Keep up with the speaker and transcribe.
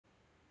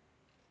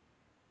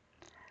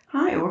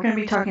Hi, we're going to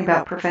be talking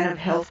about preventive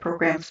health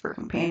programs for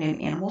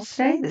companion animals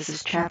today. This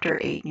is chapter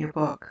 8 in your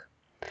book.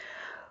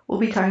 We'll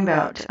be talking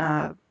about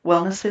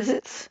wellness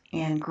visits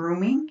and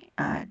grooming,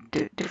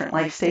 different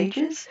life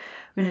stages.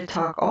 We're going to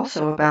talk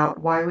also about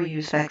why we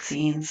use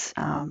vaccines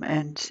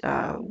and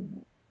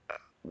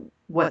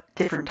what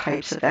different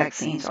types of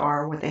vaccines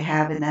are, what they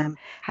have in them,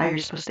 how you're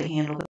supposed to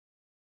handle them,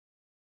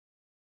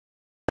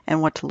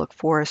 and what to look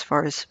for as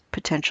far as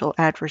potential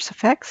adverse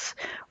effects.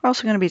 We're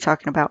also going to be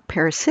talking about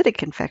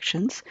parasitic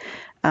infections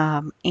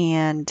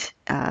and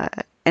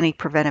any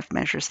preventive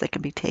measures that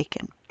can be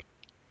taken.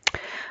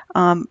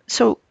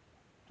 So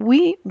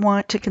we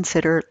want to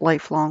consider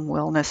lifelong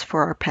wellness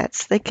for our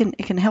pets. It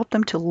can help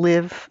them to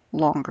live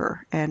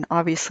longer, and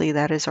obviously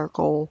that is our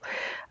goal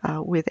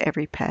with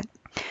every pet.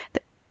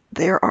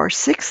 There are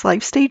 6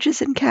 life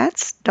stages in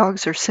cats.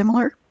 Dogs are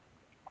similar,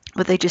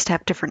 but they just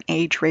have different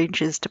age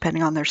ranges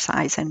depending on their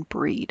size and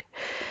breed.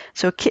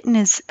 So a kitten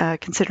is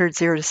considered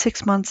 0 to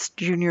 6 months,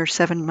 junior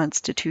 7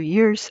 months to 2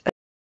 years,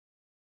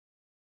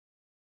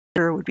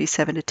 would be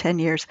 7 to 10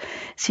 years,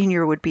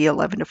 senior would be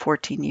 11 to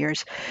 14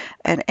 years,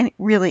 and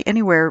really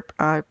anywhere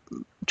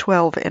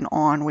 12 and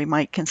on we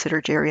might consider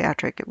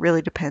geriatric. It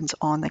really depends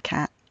on the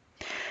cat.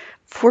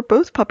 For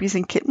both puppies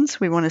and kittens,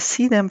 we want to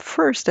see them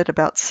first at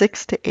about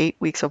 6 to 8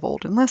 weeks of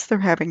old, unless they're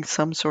having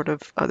some sort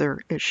of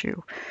other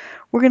issue.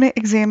 We're going to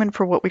examine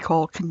for what we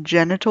call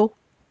congenital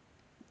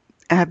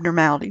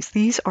abnormalities.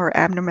 These are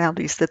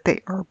abnormalities that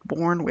they are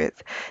born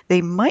with.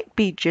 They might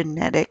be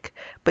genetic,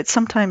 but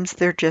sometimes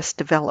they're just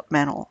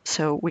developmental,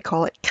 so we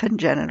call it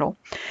congenital.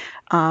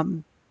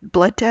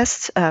 Blood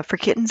tests for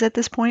kittens at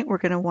this point, we're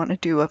going to want to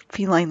do a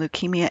feline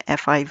leukemia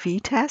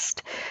FIV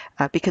test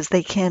because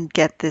they can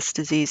get this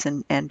disease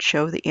and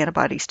show the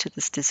antibodies to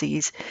this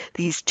disease,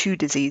 these 2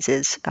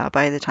 diseases,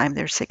 by the time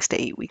they're 6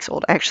 to 8 weeks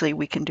old. Actually,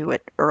 we can do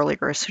it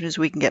earlier. As soon as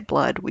we can get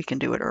blood, we can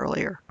do it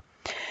earlier.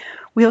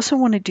 We also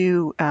want to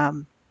do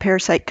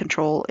parasite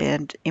control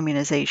and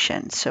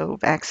immunization, so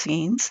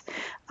vaccines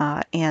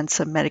and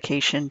some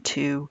medication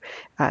to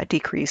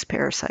decrease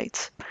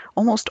parasites.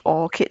 Almost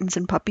all kittens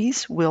and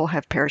puppies will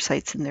have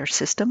parasites in their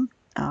system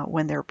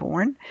when they're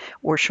born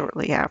or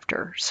shortly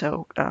after,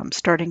 so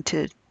starting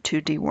to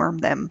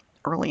deworm them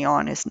early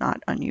on is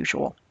not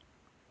unusual.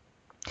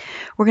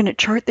 We're going to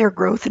chart their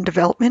growth and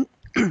development.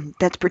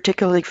 That's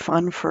particularly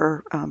fun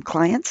for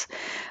clients,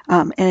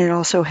 and it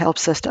also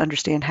helps us to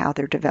understand how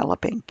they're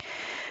developing.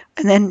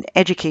 And then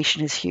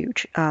education is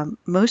huge.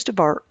 Most of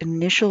our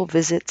initial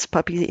visits,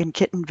 puppy and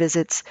kitten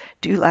visits,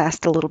 do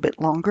last a little bit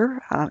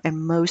longer,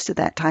 and most of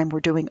that time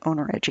we're doing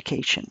owner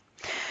education.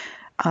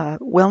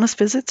 Wellness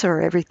visits are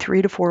every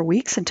 3 to 4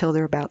 weeks until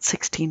they're about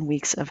 16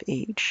 weeks of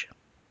age.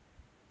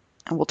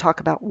 And we'll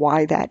talk about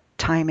why that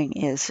timing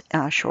is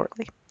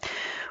shortly.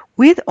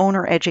 With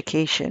owner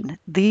education,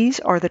 these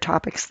are the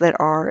topics that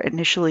are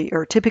initially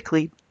or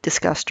typically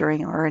discussed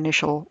during our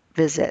initial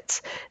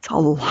visits. It's a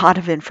lot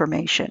of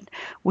information.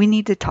 We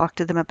need to talk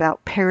to them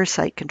about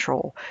parasite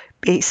control,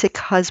 basic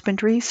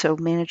husbandry, so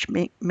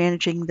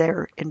managing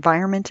their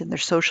environment and their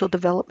social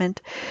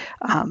development,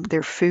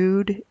 their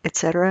food,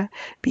 etc.,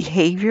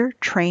 behavior,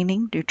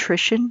 training,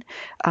 nutrition,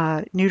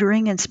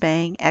 neutering and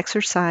spaying,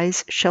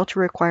 exercise,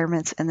 shelter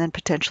requirements, and then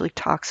potentially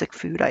toxic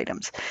food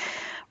items.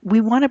 We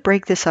want to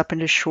break this up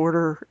into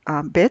shorter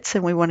bits,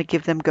 and we want to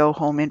give them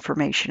go-home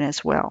information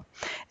as well.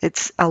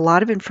 It's a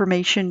lot of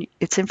information.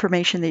 It's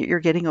information that you're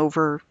getting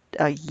over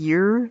a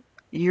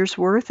year's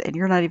worth, and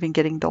you're not even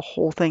getting the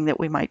whole thing that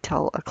we might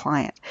tell a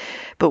client.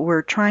 But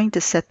we're trying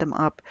to set them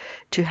up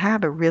to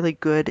have a really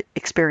good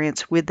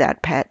experience with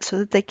that pet so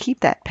that they keep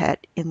that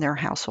pet in their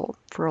household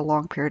for a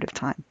long period of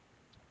time.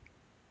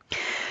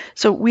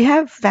 So we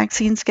have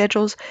vaccine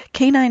schedules.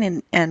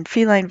 Canine and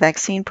feline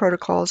vaccine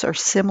protocols are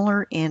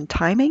similar in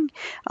timing.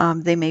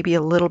 They may be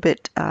a little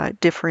bit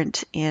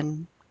different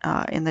in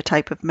the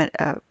type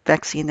of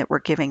vaccine that we're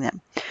giving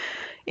them.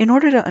 In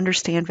order to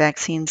understand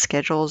vaccine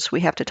schedules,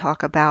 we have to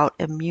talk about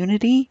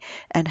immunity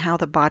and how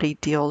the body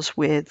deals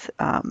with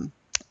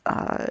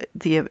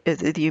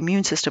the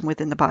immune system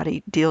within the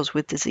body deals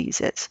with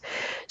diseases.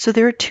 So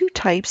there are 2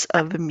 types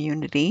of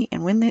immunity,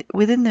 and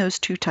within those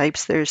 2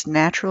 types, there's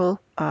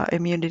natural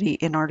immunity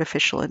and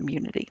artificial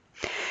immunity.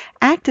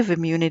 Active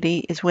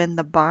immunity is when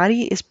the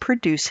body is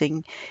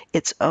producing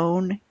its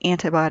own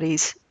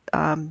antibodies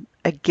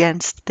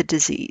against the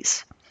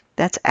disease.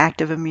 That's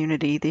active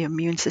immunity, the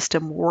immune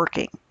system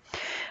working.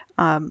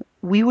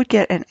 We would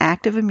get an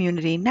active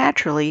immunity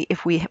naturally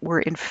if we were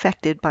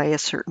infected by a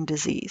certain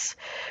disease.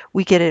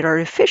 We get it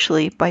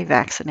artificially by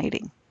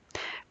vaccinating.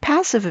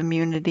 Passive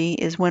immunity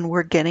is when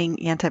we're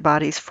getting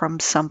antibodies from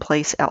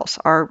someplace else.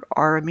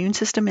 Our immune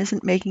system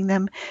isn't making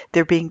them,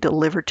 they're being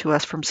delivered to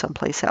us from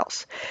someplace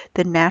else.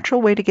 The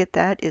natural way to get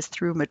that is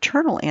through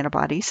maternal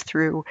antibodies,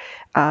 through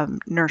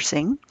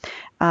nursing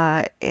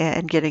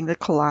and getting the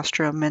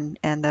colostrum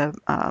and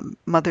the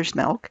mother's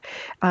milk.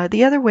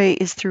 The other way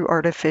is through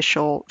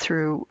artificial,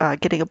 through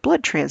getting a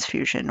blood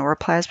transfusion or a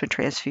plasma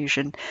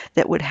transfusion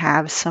that would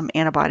have some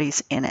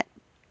antibodies in it.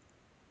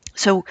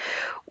 So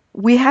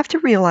we have to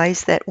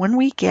realize that when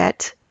we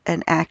get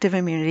an active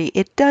immunity,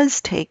 it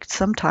does take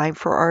some time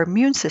for our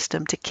immune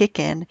system to kick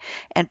in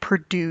and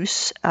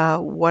produce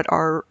what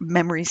are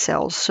memory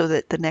cells so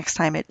that the next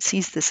time it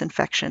sees this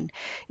infection,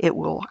 it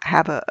will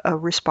have a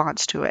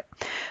response to it.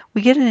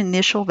 We get an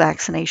initial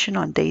vaccination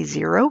on day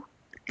 0.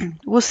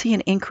 We'll see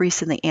an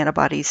increase in the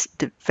antibodies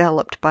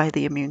developed by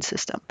the immune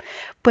system.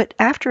 But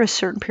after a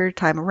certain period of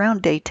time,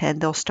 around day 10,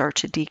 they'll start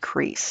to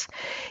decrease.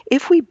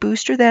 If we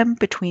booster them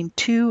between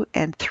 2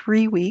 and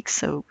 3 weeks,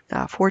 so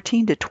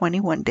 14 to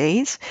 21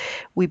 days,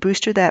 we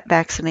booster that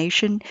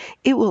vaccination,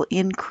 it will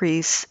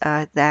increase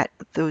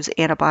those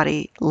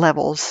antibody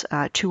levels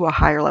to a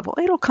higher level.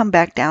 It'll come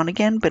back down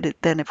again, but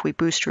then if we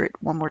booster it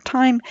one more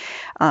time,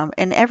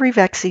 and every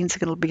vaccine is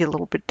going to be a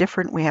little bit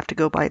different. We have to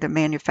go by the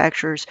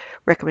manufacturer's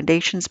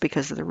recommendations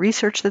because of the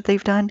research that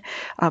they've done.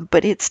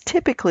 But it's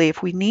typically,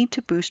 if we need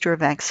to booster a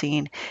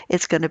vaccine,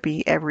 it's going to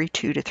be every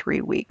 2 to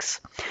 3 weeks.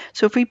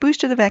 So if we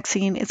booster the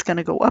vaccine, it's going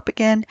to go up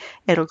again.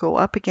 It'll go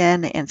up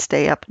again and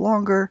stay up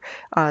longer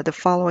the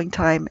following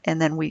time.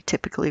 And then we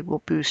typically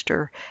will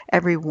booster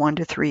every 1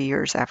 to 3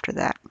 years after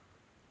that.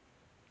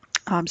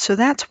 So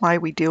that's why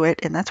we do it,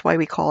 and that's why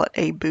we call it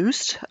a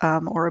boost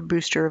or a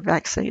booster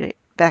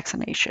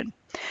vaccination.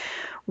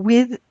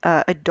 With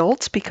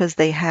adults, because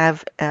they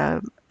have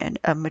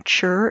a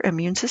mature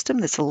immune system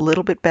that's a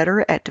little bit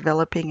better at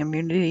developing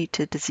immunity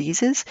to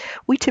diseases,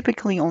 we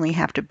typically only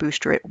have to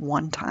booster it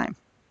one time.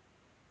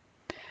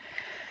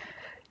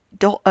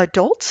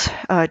 Adults,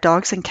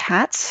 dogs and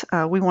cats,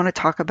 we want to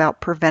talk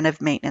about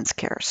preventive maintenance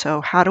care.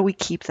 So how do we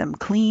keep them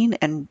clean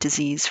and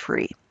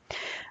disease-free?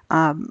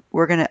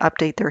 We're going to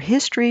update their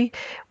history.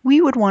 We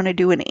would want to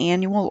do an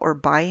annual or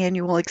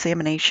biannual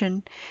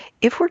examination.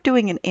 If we're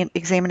doing an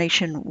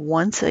examination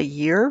once a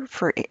year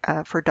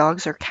for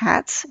dogs or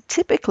cats,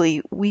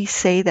 typically we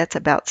say that's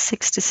about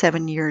 6 to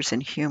 7 years in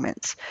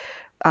humans.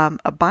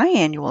 A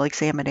biannual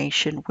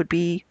examination would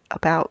be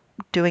about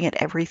doing it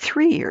every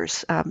 3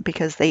 years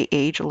because they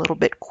age a little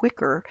bit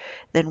quicker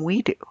than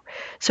we do.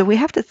 So we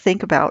have to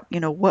think about,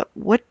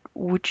 what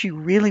would you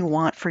really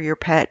want for your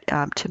pet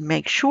to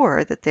make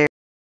sure that they're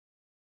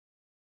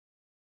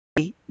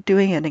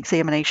doing an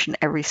examination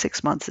every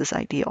 6 months is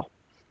ideal.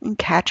 You can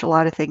catch a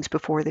lot of things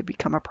before they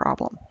become a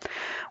problem.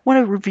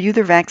 Want to review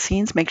their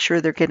vaccines, make sure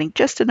they're getting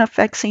just enough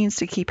vaccines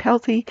to keep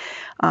healthy,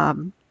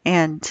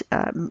 and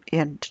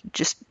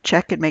just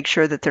check and make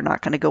sure that they're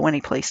not going to go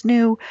anyplace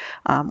new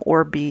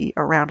or be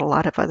around a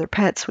lot of other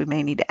pets. We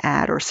may need to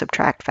add or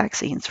subtract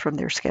vaccines from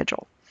their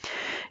schedule.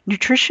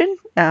 Nutrition,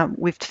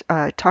 we've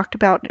talked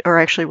about, or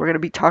actually we're going to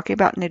be talking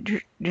about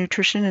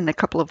nutrition in a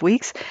couple of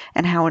weeks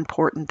and how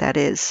important that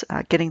is,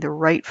 getting the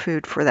right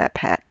food for that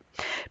pet.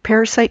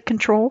 Parasite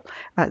control,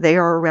 they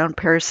are around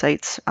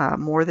parasites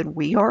more than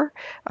we are,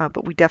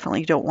 but we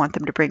definitely don't want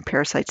them to bring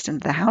parasites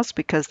into the house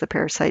because the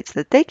parasites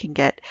that they can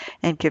get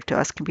and give to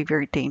us can be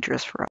very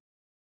dangerous for us.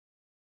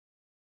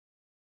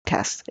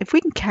 Tests. If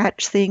we can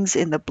catch things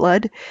in the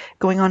blood,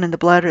 going on in the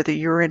blood or the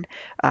urine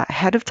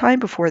ahead of time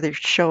before they're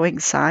showing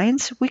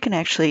signs, we can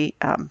actually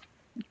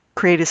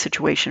create a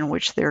situation in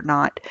which they're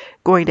not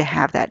going to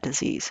have that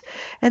disease.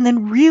 And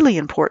then really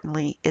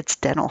importantly, it's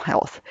dental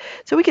health.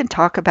 So we can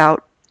talk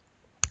about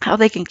how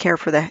they can care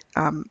for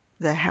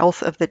the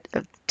health of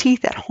the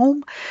teeth at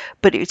home,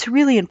 but it's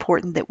really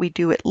important that we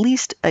do at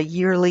least a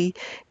yearly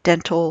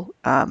dental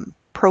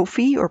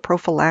prophy or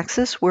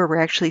prophylaxis where we're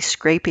actually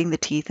scraping the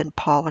teeth and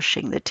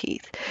polishing the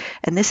teeth.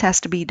 And this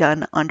has to be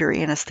done under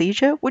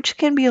anesthesia, which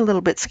can be a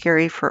little bit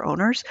scary for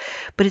owners,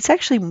 but it's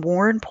actually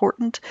more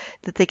important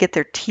that they get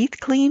their teeth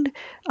cleaned.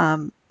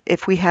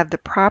 If we have the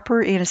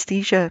proper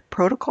anesthesia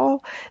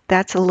protocol,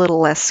 that's a little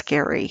less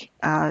scary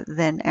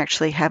than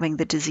actually having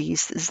the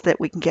diseases that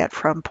we can get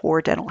from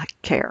poor dental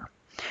care.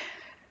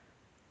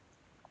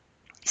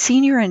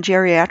 Senior and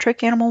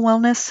geriatric animal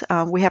wellness,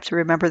 we have to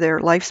remember their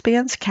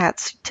lifespans.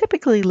 Cats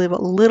typically live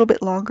a little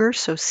bit longer,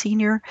 so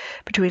senior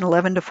between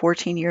 11 to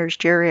 14 years,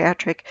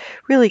 geriatric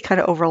really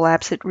kind of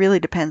overlaps. It really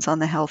depends on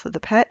the health of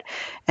the pet,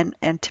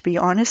 and to be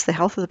honest, the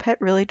health of the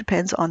pet really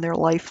depends on their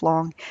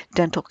lifelong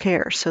dental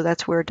care, so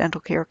that's where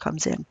dental care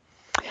comes in.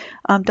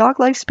 Dog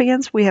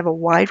lifespans, we have a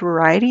wide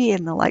variety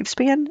in the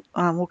lifespan.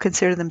 We'll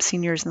consider them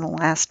seniors in the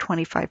last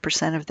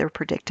 25% of their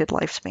predicted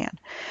lifespan.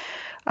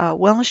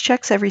 Wellness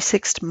checks every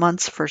 6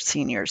 months for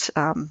seniors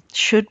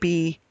should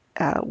be,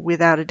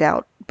 without a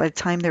doubt, by the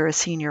time they're a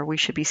senior, we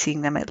should be seeing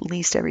them at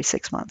least every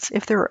 6 months.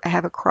 If they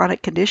have a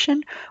chronic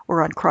condition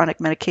or on chronic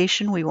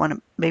medication, we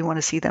may want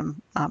to see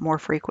them more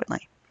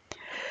frequently.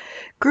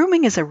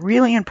 Grooming is a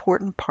really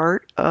important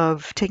part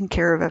of taking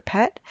care of a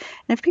pet,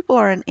 and if people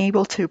are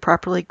unable to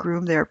properly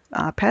groom their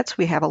pets,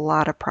 we have a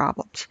lot of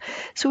problems.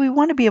 So we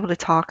want to be able to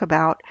talk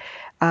about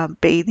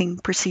bathing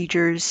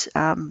procedures,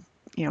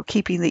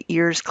 keeping the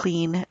ears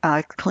clean,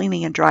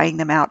 cleaning and drying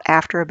them out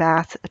after a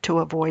bath to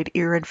avoid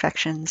ear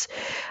infections,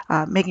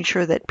 making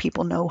sure that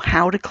people know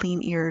how to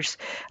clean ears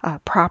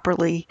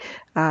properly,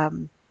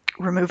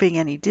 removing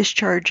any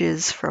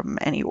discharges from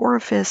any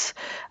orifice,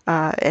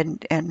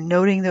 and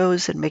noting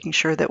those and making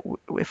sure that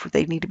if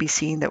they need to be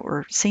seen, that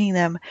we're seeing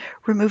them.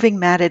 Removing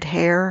matted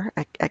hair.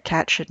 A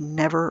cat should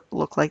never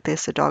look like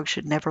this. A dog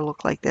should never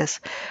look like this.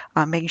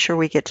 Making sure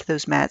we get to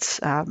those mats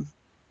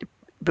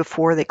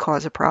before they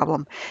cause a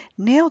problem.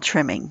 Nail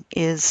trimming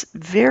is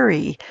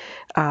very,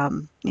 a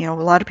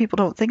lot of people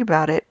don't think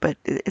about it, but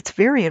it's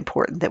very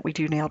important that we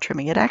do nail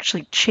trimming. It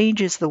actually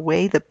changes the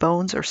way the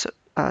bones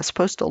are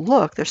supposed to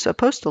look. They're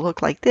supposed to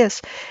look like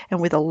this,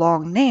 and with a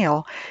long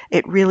nail,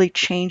 it really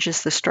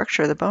changes the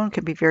structure of the bone. It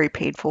can be very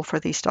painful for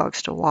these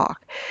dogs to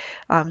walk.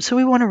 So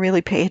we want to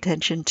really pay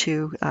attention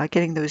to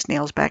getting those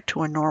nails back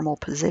to a normal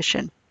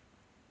position.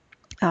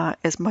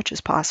 As much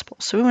as possible.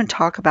 So we want to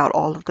talk about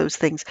all of those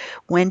things.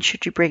 When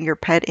should you bring your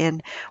pet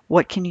in?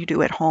 What can you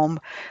do at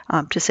home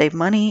to save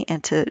money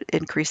and to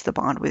increase the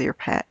bond with your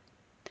pet?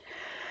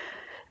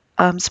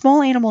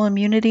 Small animal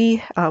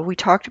immunity, we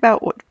talked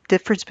about what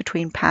difference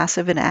between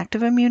passive and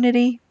active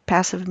immunity.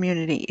 Passive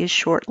immunity is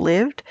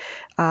short-lived.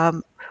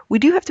 We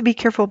do have to be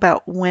careful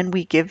about when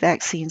we give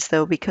vaccines,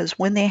 though, because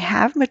when they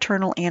have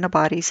maternal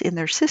antibodies in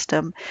their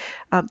system,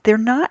 they're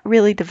not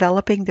really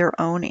developing their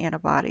own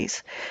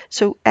antibodies.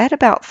 So at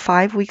about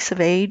 5 weeks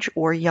of age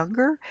or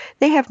younger,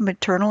 they have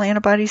maternal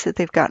antibodies that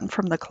they've gotten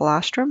from the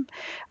colostrum.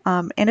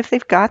 And if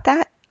they've got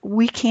that,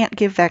 we can't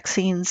give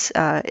vaccines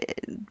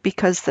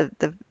because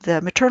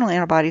the maternal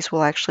antibodies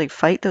will actually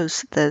fight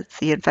the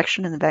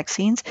infection in the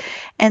vaccines,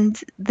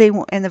 and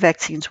the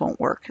vaccines won't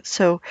work.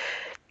 So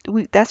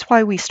that's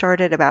why we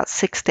start at about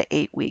 6 to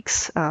 8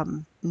 weeks,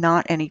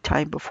 not any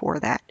time before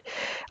that.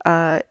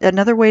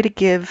 Another way to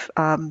give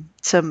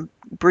some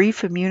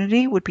brief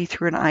immunity would be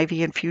through an IV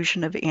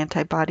infusion of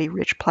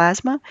antibody-rich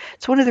plasma.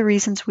 It's one of the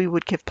reasons we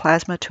would give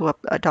plasma to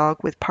a dog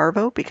with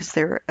parvo, because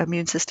their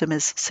immune system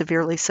is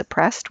severely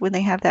suppressed when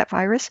they have that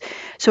virus.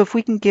 So if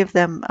we can give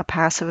them a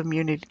passive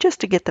immunity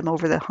just to get them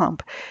over the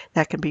hump,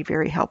 that can be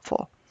very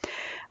helpful.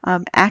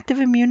 Active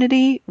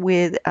immunity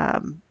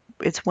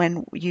it's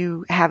when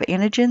you have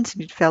antigens,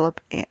 you develop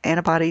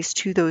antibodies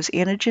to those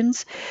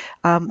antigens.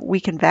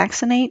 We can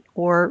vaccinate,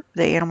 or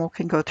the animal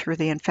can go through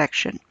the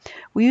infection.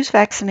 We use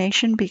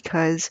vaccination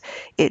because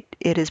it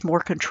is more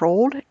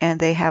controlled and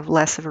they have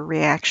less of a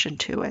reaction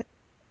to it.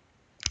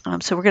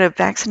 So we're going to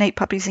vaccinate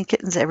puppies and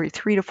kittens every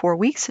 3 to 4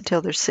 weeks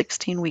until they're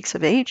 16 weeks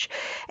of age,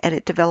 and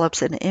it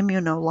develops an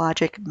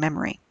immunologic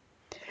memory.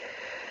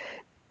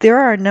 There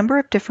are a number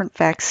of different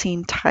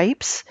vaccine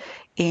types,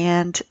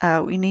 and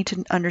we need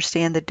to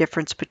understand the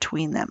difference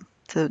between them.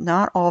 So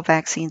not all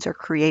vaccines are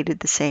created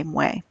the same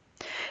way.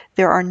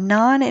 There are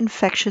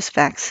non-infectious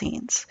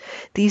vaccines.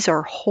 These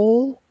are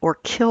whole or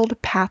killed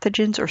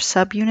pathogens or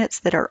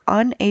subunits that are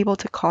unable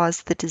to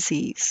cause the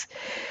disease.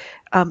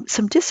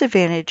 Some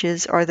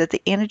disadvantages are that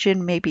the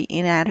antigen may be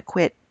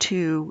inadequate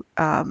to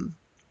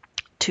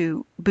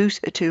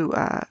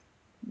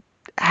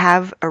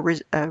have a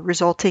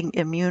resulting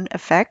immune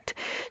effect.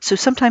 So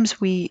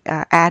sometimes we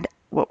add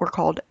what were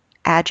called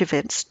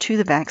adjuvants to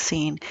the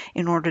vaccine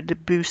in order to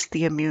boost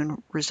the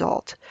immune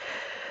result.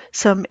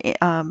 Some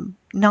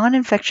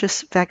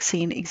non-infectious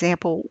vaccine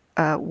example,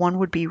 one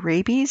would be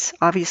rabies.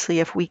 Obviously,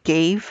 if we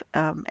gave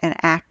an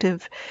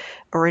active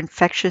or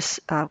infectious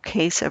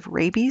case of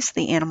rabies,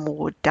 the animal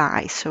would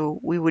die. So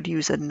we would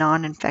use a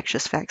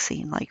non-infectious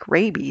vaccine like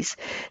rabies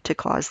to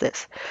cause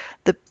this.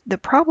 The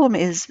problem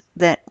is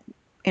that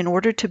in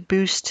order to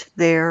boost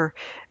their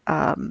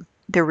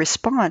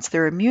response,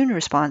 their immune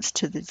response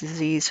to the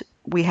disease,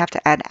 we have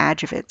to add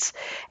adjuvants.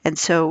 And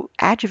so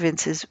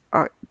adjuvants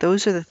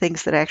those are the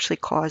things that actually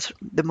cause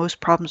the most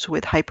problems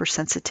with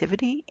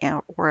hypersensitivity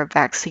or a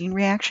vaccine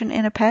reaction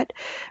in a pet.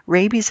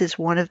 Rabies is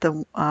one of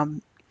the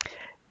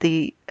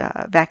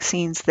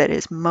vaccines that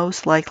is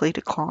most likely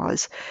to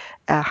cause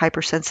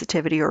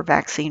hypersensitivity or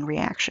vaccine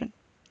reaction.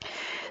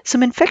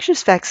 Some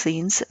infectious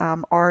vaccines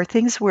are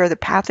things where the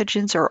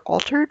pathogens are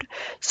altered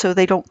so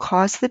they don't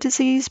cause the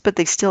disease, but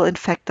they still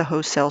infect the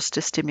host cells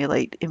to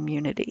stimulate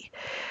immunity.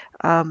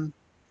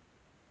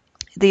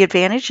 The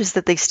advantage is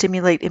that they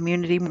stimulate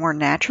immunity more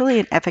naturally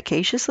and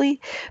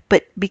efficaciously,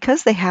 but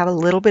because they have a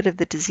little bit of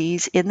the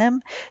disease in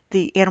them,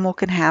 the animal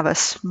can have a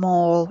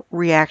small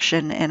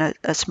reaction and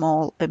a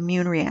small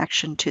immune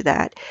reaction to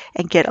that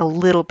and get a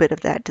little bit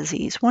of that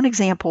disease. One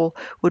example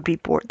would be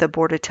the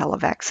Bordetella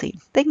vaccine.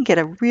 They can get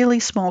a really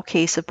small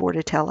case of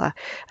Bordetella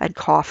and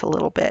cough a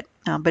little bit,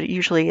 but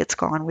usually it's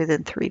gone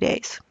within 3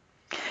 days.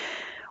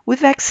 With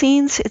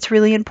vaccines, it's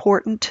really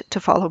important to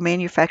follow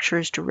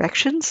manufacturer's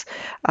directions.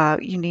 A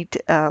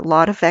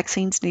lot of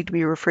vaccines need to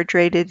be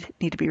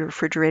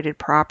refrigerated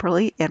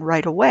properly and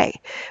right away.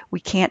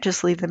 We can't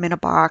just leave them in a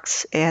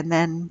box and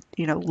then,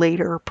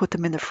 later put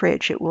them in the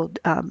fridge. It will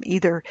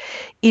either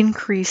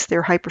increase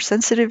their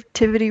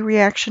hypersensitivity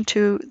reaction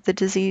to the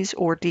disease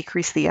or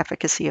decrease the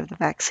efficacy of the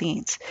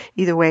vaccines.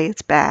 Either way,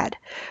 it's bad.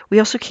 We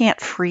also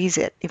can't freeze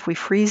it. If we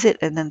freeze it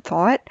and then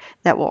thaw it,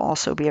 that will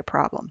also be a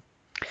problem.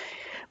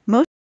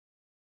 Most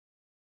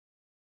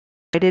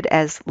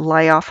as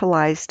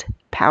lyophilized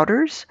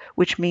powders,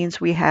 which means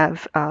we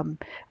have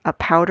a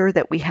powder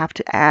that we have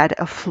to add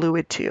a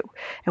fluid to,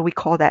 and we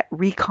call that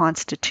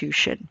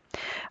reconstitution.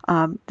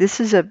 This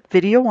is a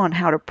video on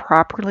how to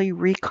properly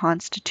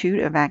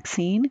reconstitute a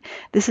vaccine.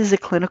 This is a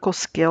clinical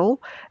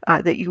skill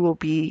that you will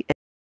be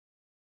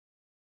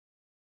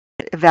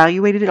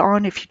evaluated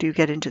on if you do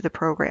get into the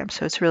program.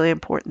 So it's really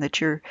important that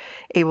you're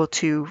able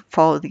to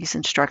follow these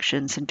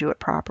instructions and do it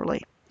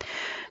properly.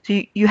 So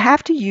you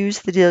have to use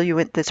the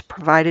diluent that's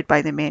provided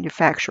by the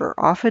manufacturer.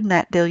 Often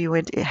that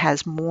diluent, it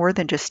has more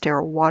than just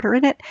sterile water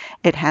in it.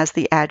 It has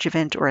the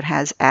adjuvant or it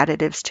has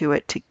additives to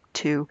it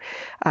to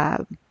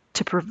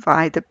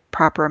provide the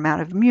proper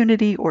amount of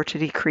immunity or to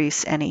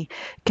decrease any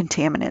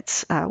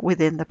contaminants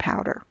within the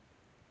powder.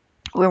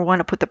 We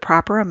want to put the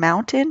proper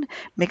amount in,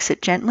 mix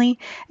it gently,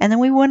 and then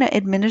we want to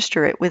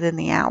administer it within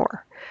the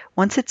hour.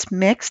 Once it's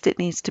mixed, it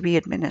needs to be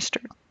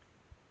administered.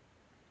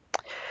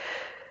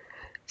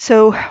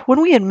 So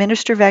when we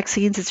administer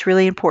vaccines, it's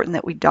really important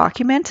that we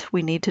document.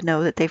 We need to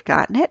know that they've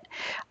gotten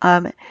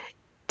it.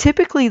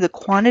 Typically, the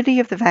quantity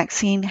of the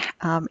vaccine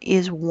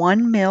is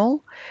 1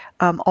 ml,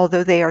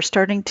 although they are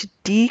starting to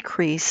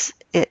decrease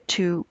it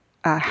to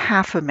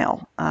half a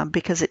ml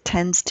because it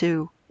tends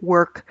to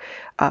work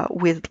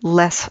with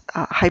less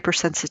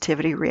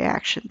hypersensitivity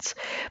reactions.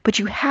 But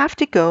you have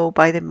to go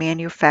by the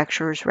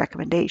manufacturer's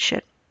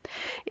recommendation.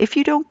 If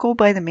you don't go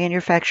by the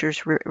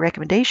manufacturer's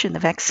recommendation, the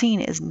vaccine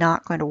is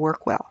not going to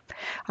work well.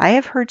 I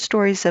have heard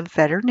stories of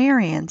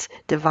veterinarians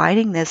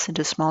dividing this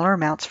into smaller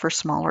amounts for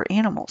smaller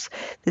animals.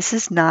 This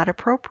is not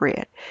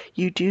appropriate.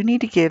 You do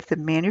need to give the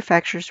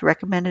manufacturer's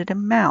recommended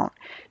amount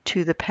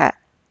to the pet.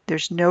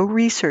 There's no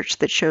research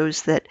that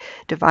shows that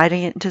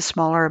dividing it into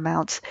smaller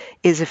amounts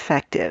is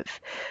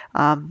effective.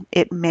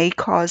 It may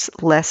cause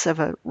less of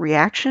a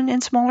reaction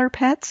in smaller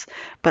pets,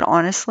 but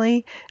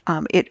honestly,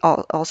 it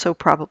also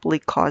probably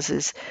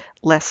confers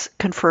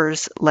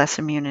less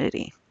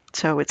immunity.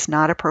 So it's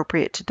not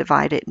appropriate to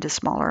divide it into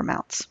smaller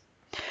amounts.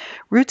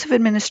 Routes of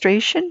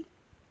administration.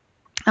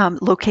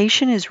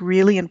 Location is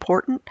really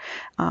important.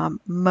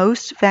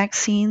 Most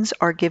vaccines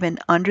are given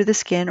under the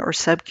skin or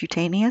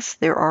subcutaneous.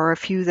 There are a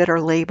few that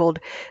are labeled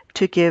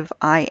to give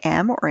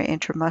IM or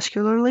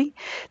intramuscularly.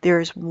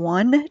 There is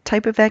one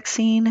type of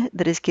vaccine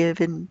that is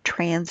given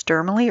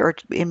transdermally or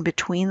in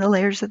between the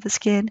layers of the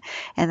skin,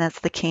 and that's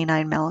the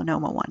canine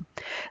melanoma one.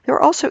 There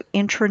are also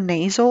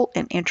intranasal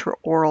and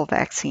intraoral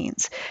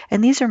vaccines,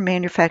 and these are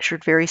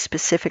manufactured very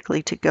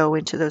specifically to go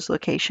into those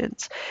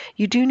locations.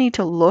 You do need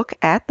to look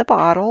at the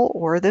bottle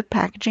or the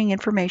packaging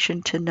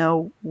information to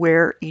know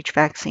where each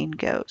vaccine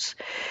goes.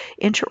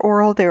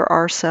 Intraoral, there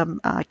are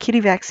some kitty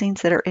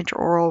vaccines that are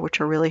intraoral,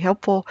 which are really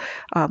helpful.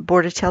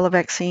 Bordetella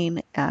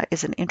vaccine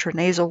is an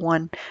intranasal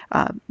one,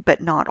 but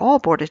not all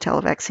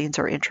Bordetella vaccines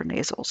are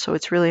intranasal, so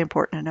it's really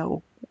important to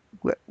know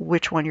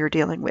which one you're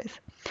dealing with.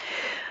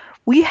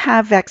 We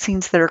have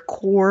vaccines that are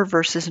core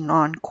versus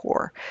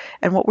non-core,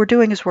 and what we're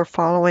doing is we're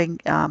following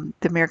the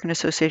American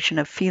Association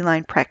of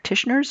Feline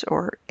Practitioners,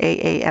 or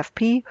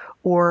AAFP,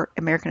 or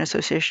American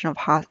Association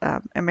of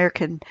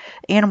American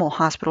Animal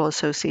Hospital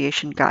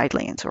Association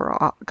guidelines, or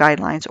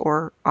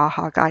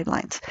AHA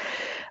guidelines.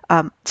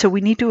 So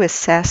we need to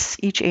assess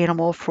each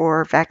animal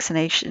for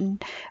vaccination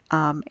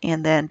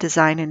and then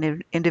design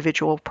an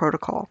individual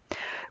protocol.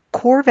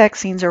 Core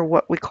vaccines are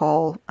what we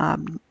call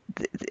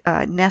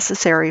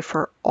necessary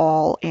for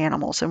all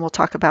animals, and we'll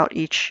talk about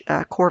each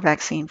core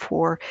vaccine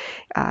for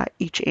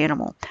each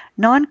animal.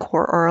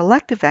 Non-core are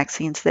elective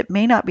vaccines that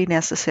may not be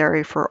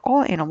necessary for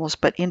all animals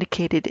but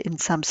indicated in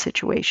some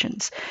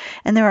situations,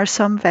 and there are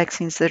some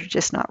vaccines that are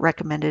just not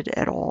recommended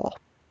at all.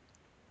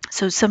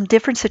 So some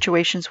different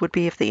situations would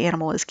be if the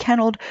animal is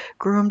kenneled,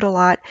 groomed a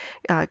lot,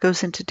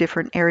 goes into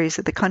different areas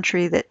of the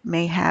country that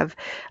may have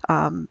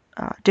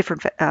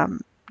different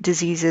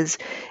diseases,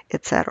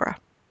 etc.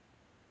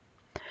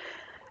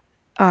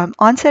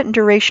 Onset and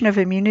duration of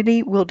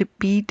immunity will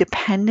be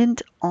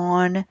dependent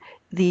on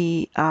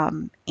the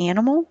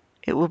animal.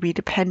 It will be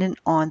dependent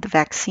on the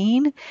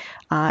vaccine,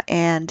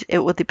 and it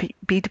will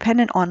be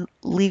dependent on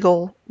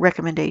legal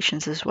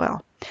recommendations as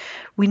well.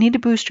 We need to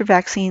booster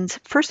vaccines,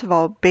 first of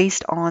all,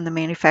 based on the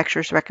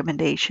manufacturer's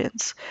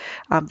recommendations.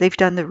 They've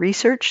done the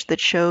research that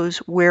shows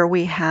where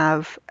we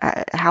have,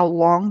 how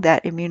long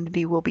that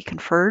immunity will be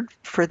conferred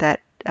for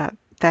that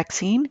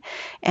vaccine,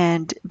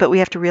 but we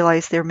have to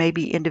realize there may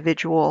be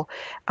individual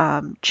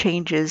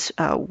changes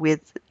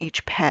with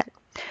each pet.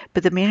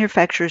 But the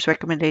manufacturer's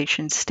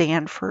recommendations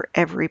stand for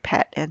every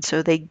pet, and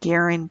so they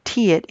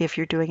guarantee it if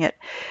you're doing it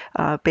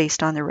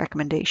based on their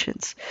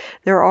recommendations.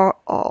 There are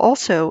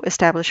also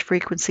established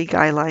frequency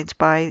guidelines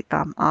by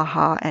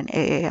AHA and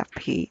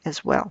AAFP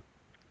as well.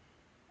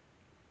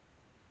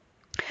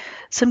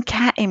 Some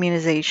cat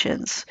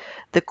immunizations.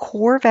 The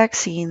core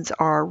vaccines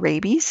are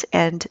rabies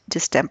and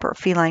distemper,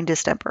 feline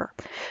distemper.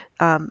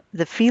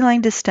 The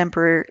feline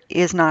distemper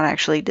is not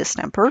actually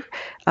distemper,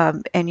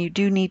 and you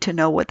do need to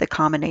know what the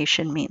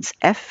combination means.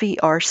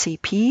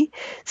 FVRCP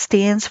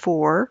stands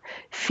for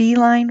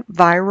feline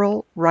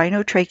viral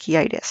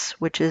rhinotracheitis,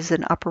 which is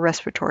an upper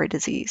respiratory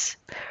disease.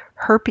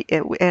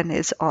 and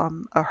is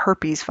a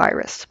herpes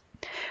virus.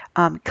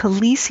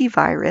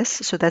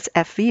 Calicivirus, so that's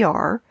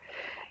FVR,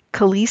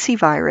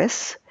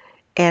 calicivirus,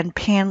 and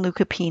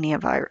panleukopenia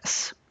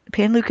virus.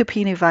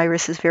 Panleukopenia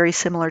virus is very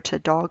similar to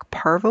dog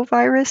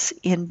parvovirus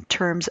in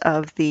terms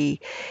of the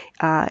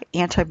um,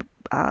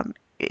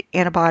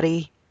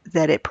 antibody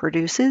that it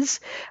produces,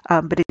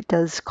 but it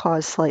does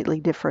cause slightly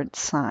different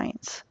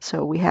signs.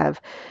 So we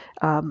have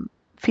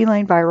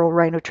feline viral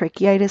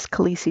rhinotracheitis,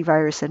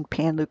 calicivirus, and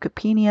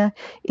panleukopenia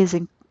is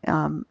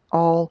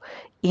all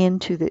in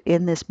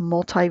this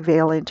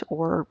multivalent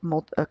or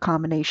a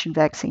combination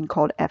vaccine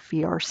called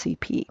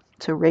FVRCP.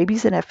 So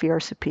rabies and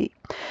FVRCP.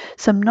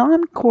 Some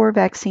non-core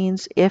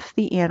vaccines, if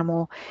the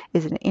animal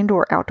is an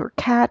indoor-outdoor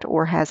cat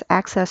or has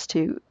access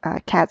to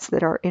cats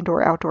that are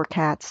indoor-outdoor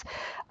cats,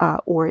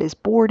 or is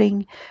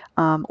boarding,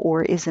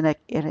 or is in a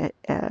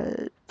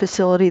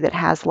facility that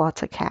has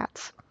lots of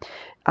cats.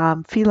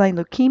 Feline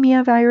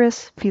leukemia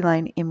virus,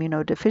 feline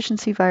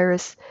immunodeficiency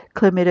virus,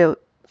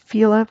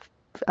 chlamydophila,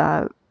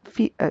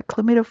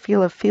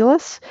 chlamydophila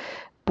felis,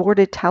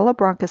 Bordetella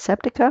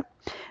bronchoseptica,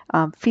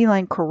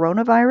 feline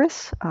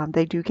coronavirus.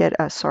 They do get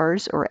a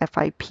SARS or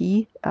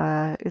FIP.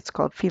 It's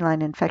called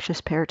feline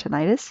infectious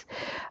peritonitis.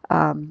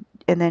 And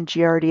then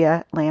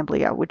Giardia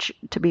lamblia, which,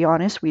 to be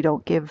honest, we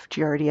don't give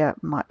Giardia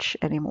much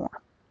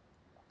anymore.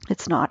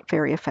 It's not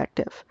very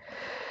effective.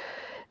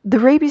 The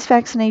rabies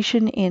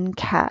vaccination in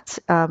cats.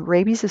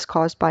 Rabies is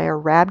caused by a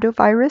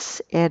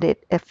rhabdovirus and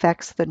it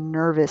affects the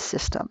nervous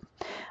system.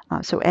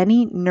 So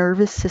any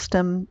nervous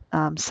system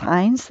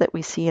signs that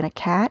we see in a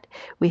cat,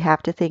 we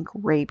have to think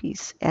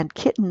rabies. And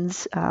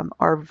kittens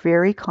are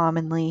very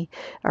commonly,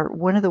 or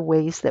one of the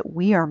ways that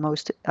we are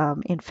most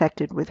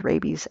infected with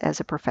rabies as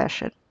a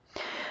profession.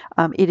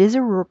 It is a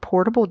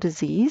reportable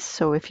disease,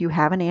 so if you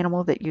have an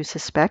animal that you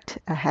suspect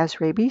has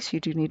rabies,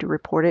 you do need to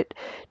report it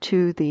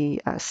to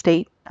the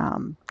state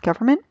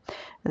government,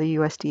 the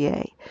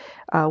USDA.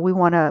 We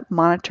want to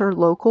monitor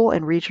local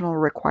and regional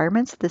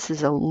requirements. This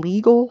is a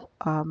legal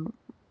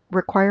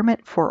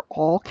requirement for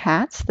all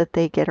cats that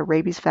they get a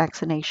rabies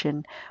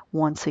vaccination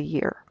once a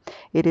year.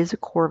 It is a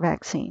core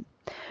vaccine.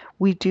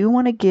 We do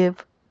want to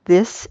give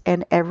this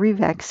and every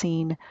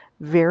vaccine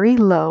very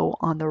low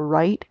on the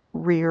right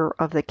rear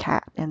of the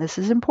cat. And this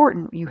is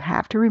important. You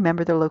have to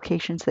remember the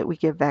locations that we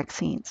give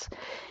vaccines.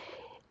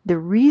 The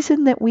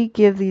reason that we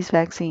give these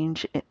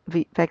vaccines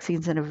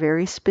in a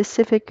very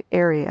specific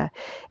area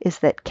is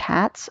that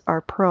cats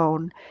are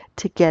prone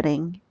to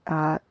getting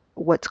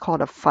what's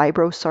called a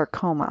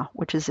fibrosarcoma,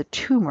 which is a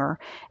tumor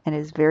and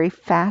is very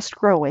fast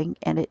growing,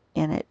 and it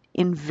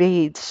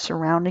invades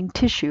surrounding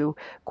tissue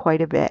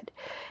quite a bit.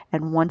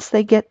 And once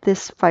they get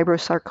this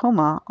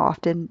fibrosarcoma,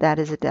 often that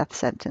is a death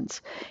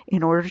sentence.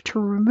 In order to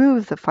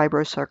remove the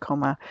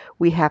fibrosarcoma,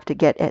 we have to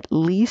get at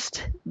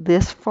least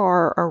this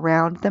far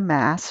around the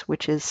mass,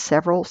 which is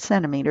several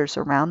centimeters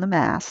around the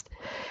mass,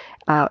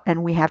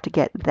 and we have to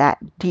get that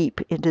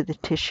deep into the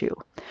tissue.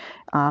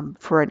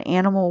 For an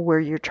animal where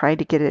you're trying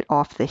to get it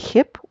off the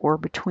hip or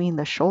between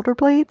the shoulder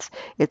blades,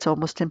 it's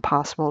almost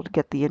impossible to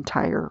get the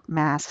entire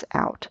mass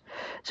out.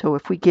 So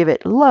if we give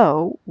it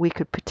low, we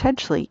could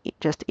potentially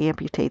just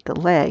amputate the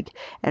leg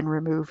and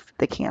remove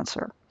the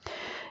cancer.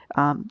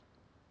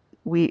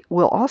 We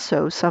will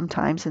also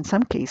sometimes, in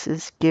some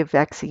cases, give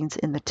vaccines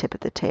in the tip of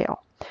the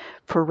tail.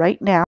 For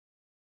right now,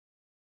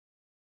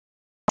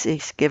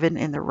 it's given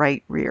in the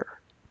right rear.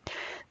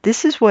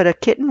 This is what a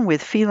kitten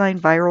with feline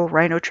viral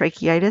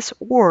rhinotracheitis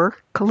or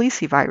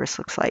calicivirus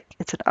looks like.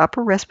 It's an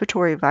upper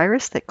respiratory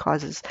virus that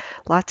causes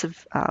lots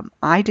of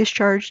eye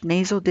discharge,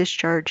 nasal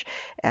discharge,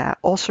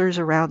 ulcers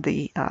around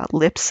the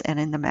lips and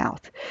in the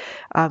mouth.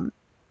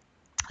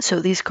 So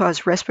these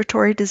cause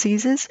respiratory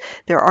diseases.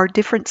 There are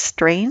different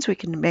strains. We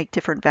can make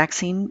different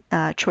vaccine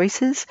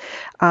choices.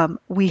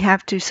 We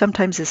have to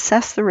sometimes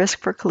assess the risk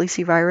for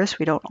calicivirus.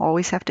 We don't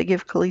always have to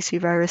give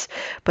calicivirus,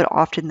 but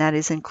often that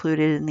is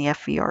included in the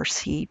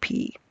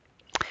FVRCP.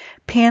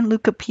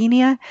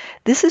 Panleukopenia,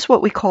 this is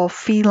what we call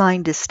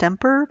feline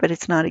distemper, but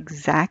it's not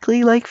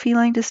exactly like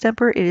feline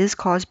distemper. It is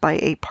caused by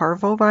a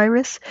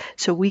parvovirus,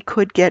 so we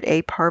could get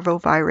a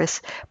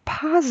parvovirus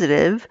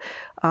positive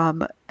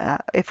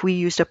if we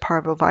used a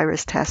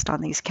parvovirus test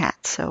on these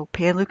cats. So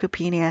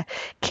panleukopenia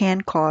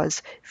can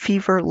cause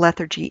fever,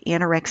 lethargy,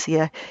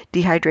 anorexia,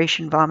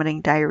 dehydration,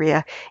 vomiting,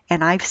 diarrhea,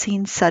 and I've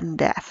seen sudden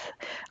death.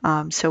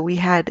 So we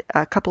had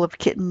a couple of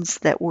kittens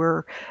that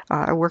were,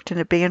 I worked in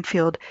a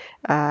Banfield,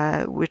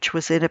 which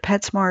was in a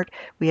PetSmart.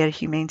 We had a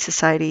Humane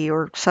Society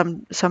or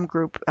some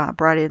group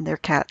brought in their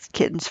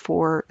kittens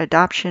for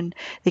adoption.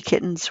 The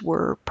kittens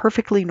were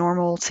perfectly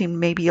normal, seemed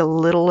maybe a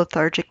little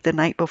lethargic the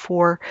night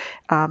before.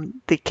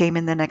 They came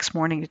in the next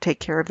morning to take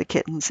care of the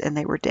kittens and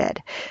they were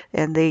dead.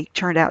 And they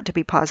turned out to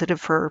be positive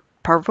for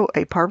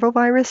a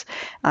parvovirus.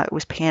 It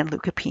was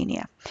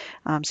panleukopenia.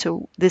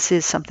 So this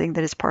is something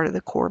that is part of the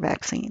core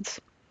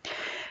vaccines.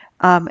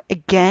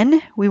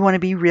 Again, we want to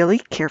be really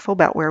careful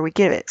about where we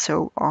give it.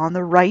 So on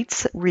the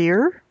right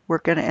rear,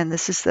 and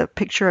this is the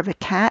picture of a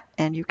cat,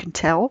 and you can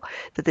tell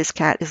that this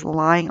cat is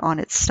lying on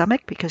its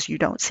stomach because you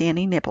don't see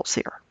any nipples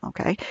here,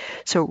 okay?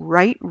 So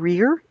right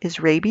rear is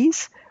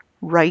rabies,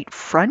 right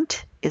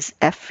front is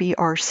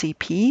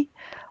FVRCP,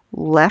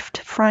 left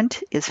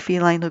front is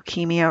feline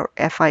leukemia or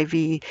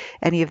FIV,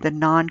 any of the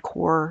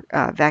non-core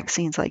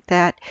vaccines like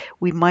that.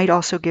 We might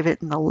also give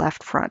it in the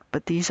left front,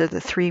 but these are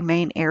the three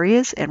main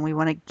areas, and we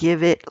want to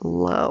give it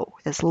low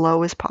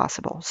as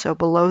possible. So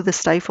below the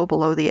stifle,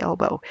 below the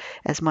elbow,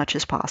 as much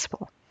as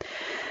possible.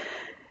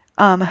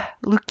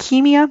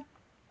 Leukemia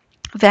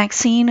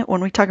vaccine, when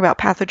we talk about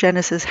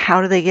pathogenesis,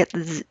 how do they get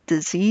the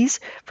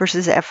disease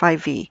versus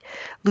FIV?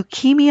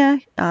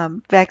 Leukemia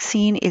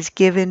vaccine is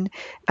given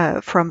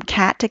from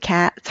cat to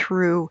cat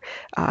through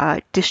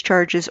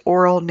discharges,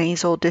 oral,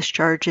 nasal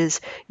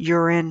discharges,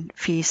 urine,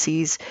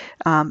 feces,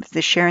 if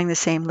they're sharing the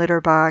same litter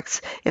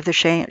box, if they're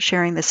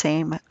sharing the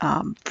same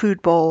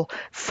food bowl.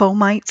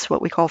 Fomites,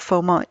 what we call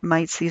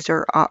fomites, these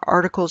are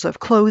articles of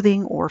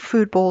clothing or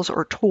food bowls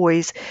or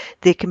toys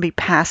that can be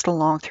passed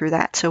along through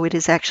that. So it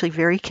is actually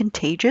very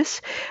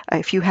contagious.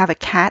 If you have a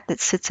cat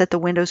that sits at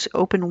the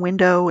open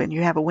window, and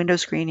you have a window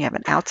screen, you have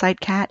an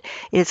outside cat,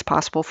 it's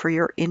possible for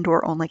your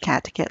indoor only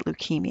cat to get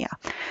leukemia.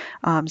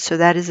 So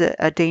that is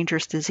a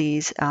dangerous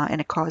disease,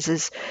 and it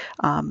causes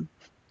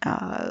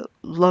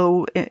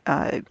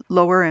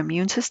lower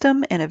immune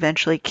system and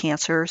eventually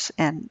cancers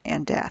and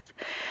death.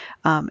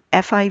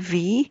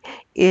 FIV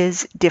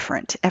is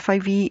different.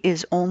 FIV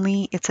is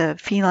it's a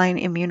feline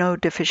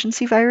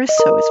immunodeficiency virus,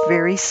 so it's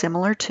very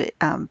similar to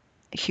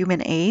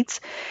human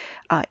AIDS.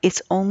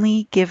 It's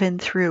only given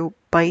through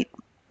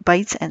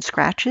bites and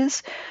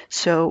scratches.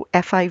 So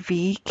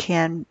FIV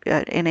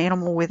an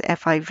animal with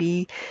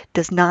FIV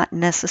does not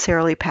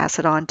necessarily pass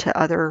it on to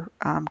other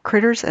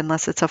critters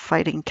unless it's a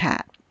fighting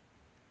cat.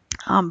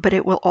 But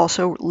it will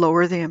also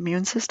lower the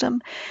immune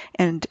system,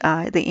 and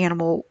the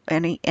animal,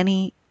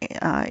 any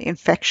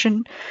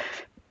infection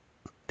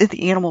that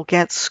the animal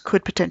gets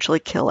could potentially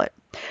kill it.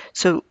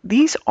 So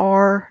these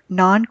are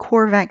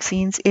non-core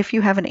vaccines if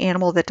you have an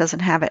animal that doesn't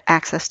have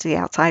access to the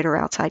outside or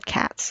outside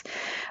cats.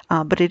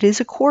 But it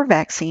is a core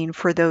vaccine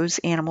for those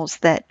animals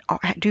that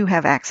do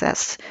have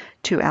access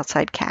to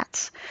outside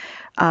cats.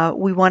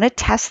 We want to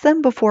test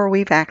them before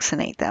we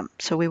vaccinate them.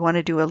 So we want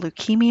to do a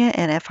leukemia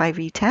and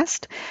FIV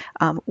test.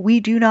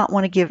 We do not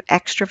want to give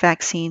extra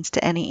vaccines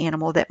to any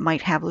animal that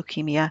might have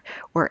leukemia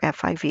or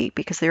FIV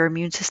because their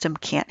immune system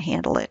can't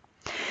handle it.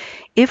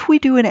 If we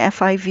do an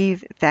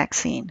FIV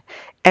vaccine,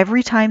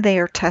 every time they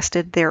are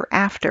tested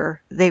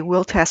thereafter, they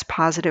will test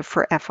positive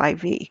for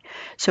FIV.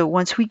 So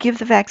once we give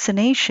the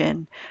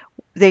vaccination,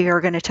 they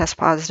are going to test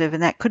positive,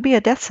 and that could be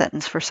a death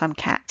sentence for some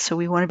cats. So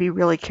we want to be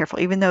really careful.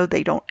 Even though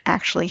they don't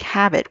actually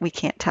have it, we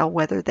can't tell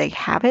whether they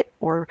have it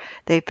or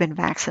they've been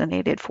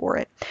vaccinated for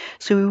it.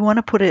 So we want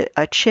to put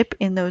a chip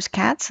in those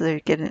cats. So they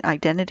get an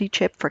identity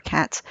chip for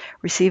cats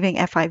receiving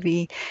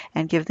FIV,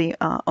 and give the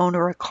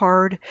owner a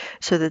card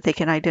so that they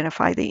can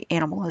identify the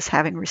animal as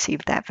having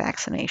received that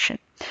vaccination.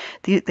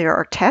 There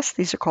are tests.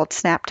 These are called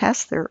SNAP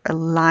tests. They're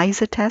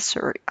ELISA tests,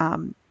 or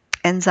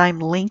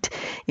enzyme-linked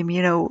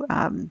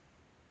immuno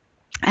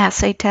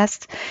assay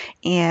tests,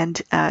 and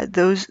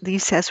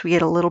these tests, we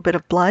get a little bit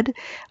of blood,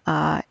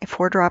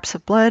 4 drops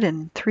of blood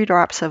and 3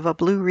 drops of a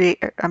blue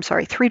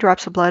 3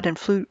 drops of blood and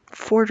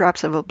 4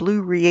 drops of a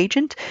blue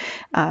reagent.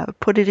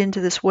 Put it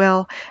into this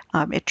well.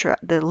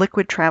 The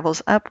liquid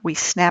travels up. We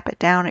snap it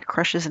down. It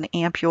crushes an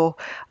ampule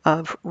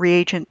of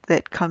reagent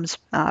that comes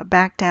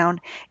back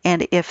down.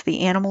 And if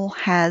the animal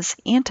has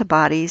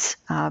antibodies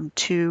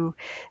to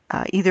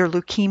either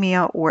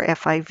leukemia or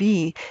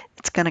FIV,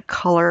 it's going to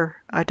color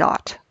a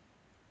dot.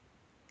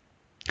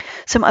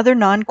 Some other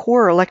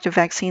non-core or elective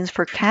vaccines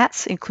for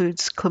cats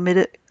includes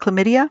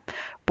chlamydia,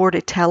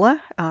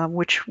 bordetella,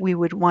 which we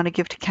would want to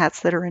give to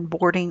cats that are in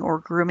boarding or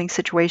grooming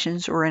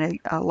situations or in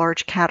a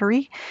large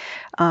cattery,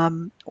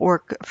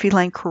 or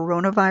feline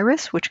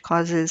coronavirus, which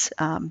causes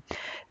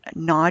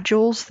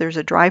nodules. There's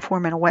a dry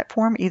form and a wet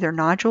form, either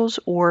nodules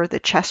or the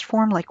chest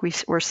form, like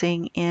we're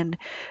seeing in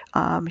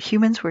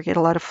humans, where we get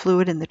a lot of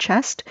fluid in the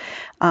chest.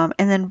 And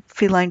then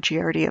feline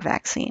giardia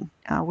vaccine,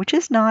 which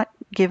is not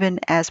given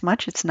as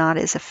much. It's not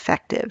as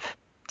effective.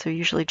 So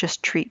usually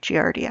just treat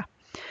giardia.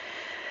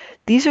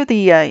 These are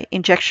the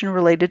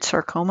injection-related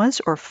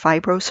sarcomas or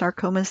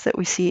fibrosarcomas that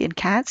we see in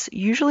cats,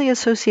 usually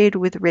associated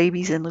with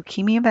rabies and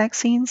leukemia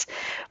vaccines,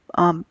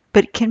 but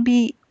it can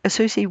be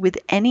associated with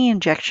any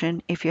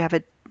injection if you have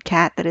a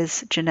cat that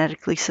is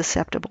genetically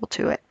susceptible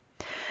to it.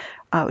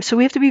 So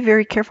we have to be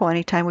very careful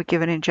anytime we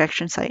give an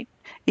injection site.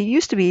 It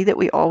used to be that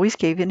we always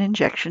gave an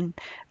injection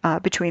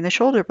between the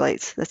shoulder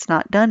blades. That's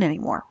not done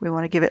anymore. We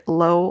want to give it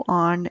low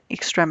on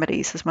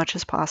extremities as much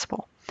as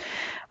possible.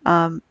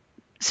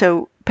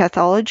 So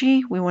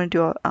pathology, we want to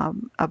do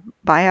a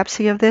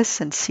biopsy of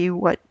this and see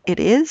what it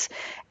is,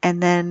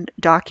 and then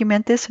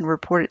document this and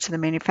report it to the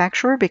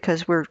manufacturer,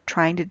 because we're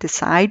trying to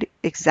decide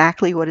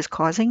exactly what is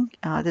causing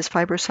this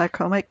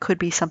fibrosarcoma. It could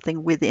be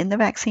something within the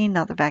vaccine,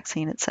 not the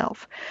vaccine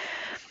itself.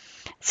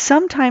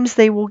 Sometimes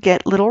they will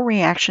get little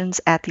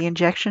reactions at the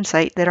injection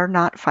site that are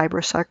not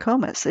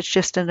fibrosarcomas. It's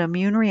just an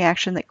immune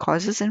reaction that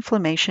causes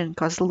inflammation,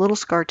 causes a little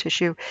scar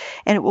tissue,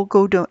 and it will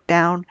go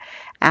down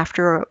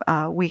after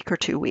a week or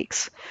 2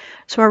 weeks.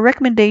 So our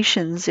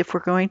recommendations, if we're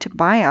going to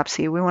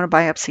biopsy, we want to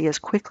biopsy as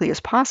quickly as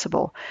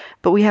possible,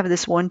 but we have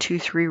this 1, 2,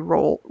 3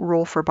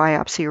 rule for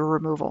biopsy or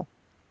removal.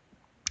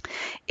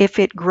 If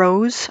it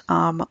grows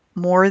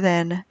more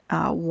than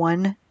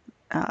 1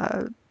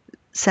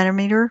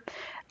 centimeter,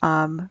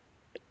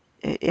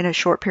 in a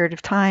short period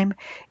of time,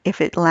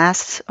 if it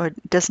lasts or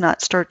does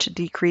not start to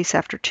decrease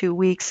after 2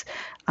 weeks,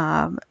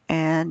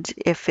 and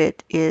if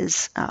it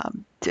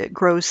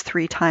grows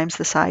 3 times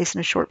the size in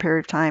a short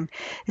period of time,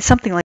 it's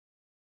something like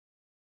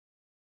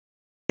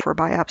for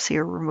biopsy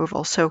or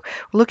removal. So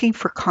we're looking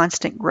for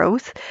constant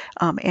growth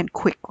and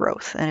quick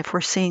growth, and if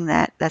we're seeing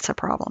that, that's a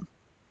problem.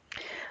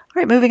 All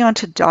right, moving on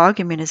to dog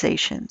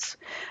immunizations.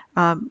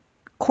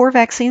 Core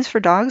vaccines for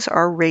dogs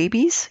are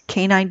rabies,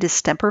 canine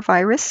distemper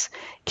virus,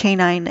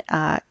 canine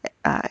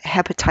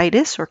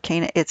hepatitis, or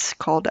it's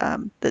called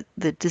the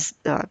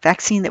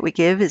vaccine that we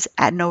give is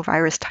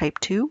adenovirus type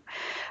 2,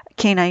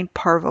 canine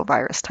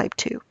parvovirus type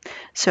 2.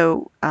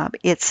 So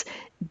it's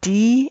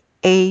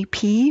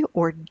DAP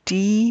or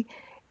DHP,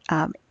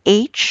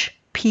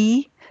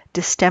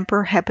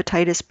 distemper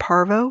hepatitis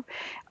parvo.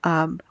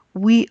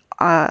 We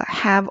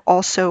have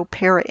also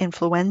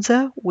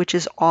parainfluenza, which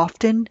is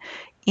often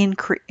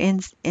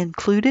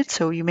included.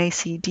 So you may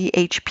see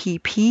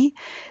DHPP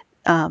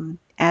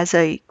as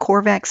a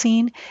core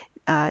vaccine.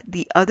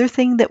 The other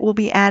thing that will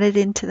be added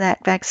into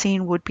that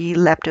vaccine would be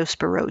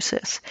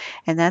leptospirosis,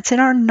 and that's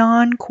in our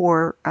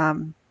non-core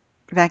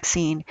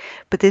vaccine,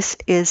 but this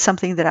is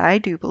something that I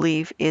do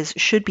believe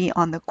should be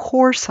on the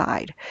core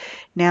side.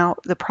 Now,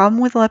 the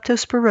problem with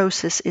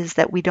leptospirosis is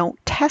that we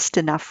don't test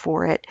enough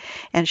for it,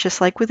 and it's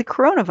just like with the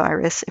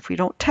coronavirus, if we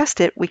don't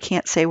test it, we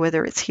can't say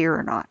whether it's here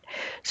or not.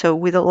 So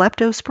with a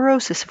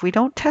leptospirosis, if we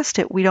don't test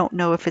it, we don't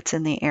know if it's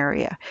in the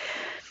area.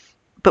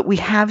 But we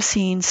have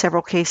seen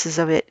several cases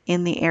of it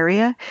in the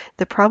area.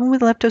 The problem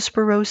with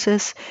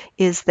leptospirosis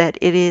is that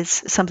it is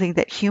something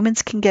that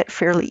humans can get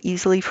fairly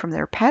easily from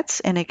their pets,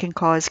 and it can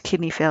cause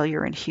kidney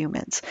failure in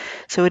humans.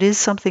 So it is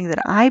something that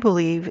I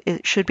believe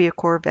it should be a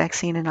core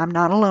vaccine, and I'm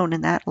not alone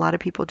in that. A lot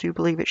of people do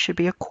believe it should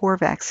be a core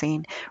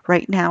vaccine.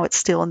 Right now, it's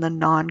still in the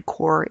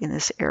non-core in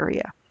this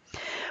area.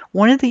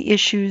 One of the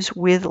issues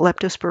with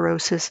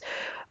leptospirosis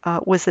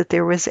was that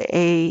there was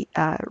a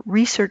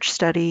research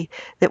study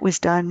that was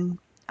done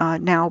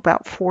now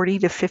about 40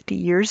 to 50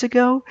 years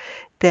ago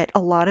that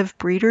a lot of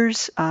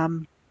breeders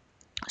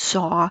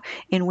saw,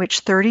 in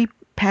which 30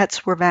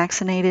 pets were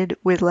vaccinated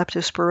with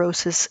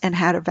leptospirosis and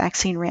had a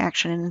vaccine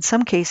reaction, and in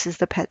some cases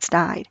the pets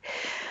died.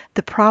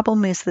 The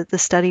problem is that the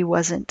study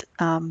wasn't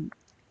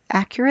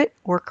accurate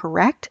or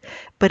correct,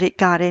 but it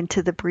got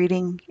into the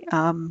breeding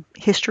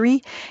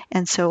history,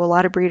 and so a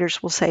lot of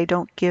breeders will say,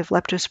 don't give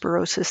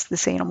leptospirosis,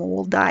 this animal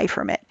will die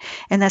from it,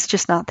 and that's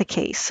just not the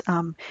case.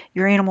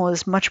 Your animal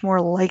is much more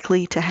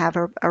likely to have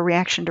a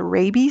reaction to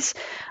rabies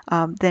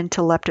than to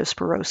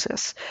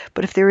leptospirosis.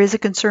 But if there is a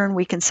concern,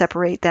 we can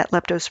separate that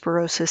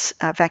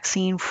leptospirosis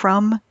vaccine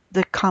from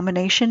the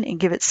combination and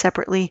give it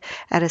separately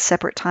at a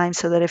separate time,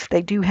 so that if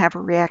they do have a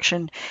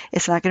reaction,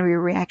 it's not going to be a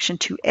reaction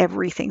to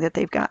everything that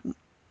they've gotten.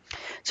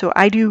 So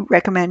I do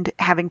recommend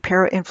having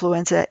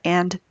parainfluenza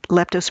and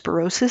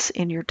leptospirosis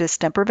in your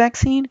distemper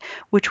vaccine,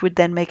 which would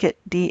then make it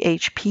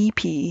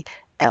DHPPL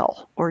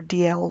or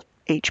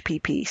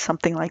DLHPP,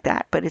 something like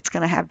that. But it's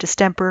going to have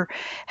distemper,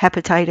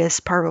 hepatitis,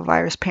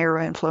 parvovirus,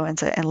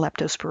 parainfluenza, and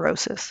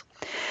leptospirosis.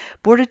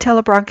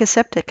 Bordetella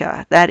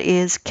bronchoseptica, that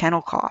is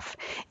kennel cough.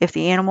 If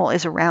the animal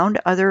is around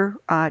other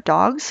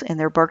dogs and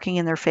they're barking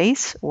in their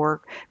face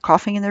or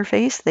coughing in their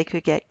face, they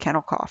could get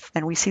kennel cough.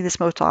 And we see this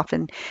most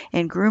often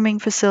in grooming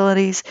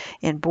facilities,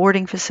 in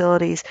boarding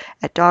facilities,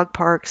 at dog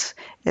parks,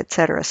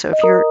 etc. So if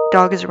your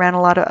dog is around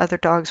a lot of other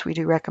dogs, we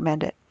do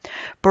recommend it.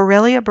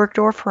 Borrelia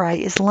burgdorferi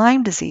is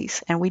Lyme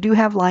disease, and we do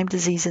have Lyme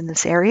disease in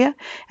this area,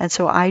 and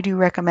so I do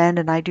recommend,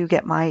 and I do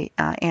get my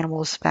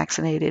animals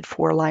vaccinated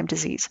for Lyme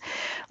disease.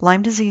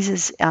 Lyme disease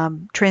is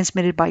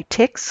transmitted by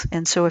ticks,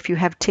 and so if you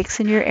have ticks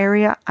in your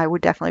area, I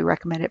would definitely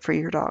recommend it for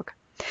your dog.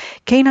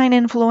 Canine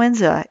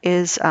influenza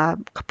is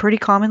pretty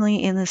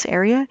commonly in this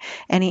area.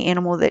 Any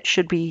animal that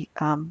should be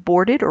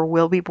boarded or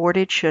will be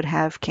boarded should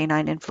have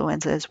canine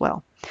influenza as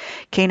well.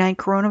 Canine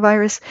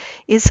coronavirus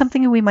is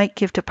something we might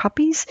give to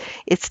puppies.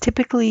 It's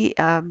typically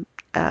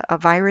a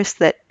virus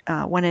that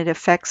when it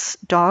affects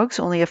dogs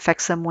only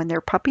affects them when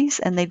they're puppies,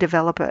 and they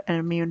develop an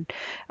immune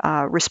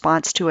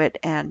response to it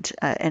and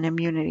an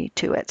immunity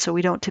to it. So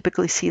we don't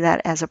typically see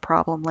that as a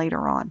problem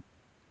later on.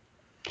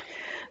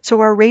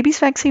 So our rabies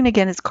vaccine,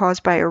 again, is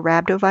caused by a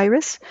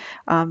rhabdovirus.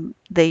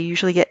 They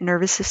usually get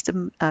nervous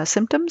system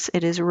symptoms.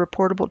 It is a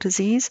reportable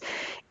disease.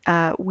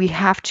 We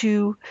have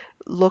to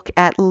look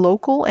at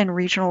local and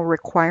regional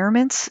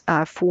requirements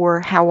for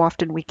how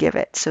often we give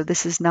it. So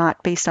this is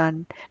not based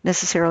on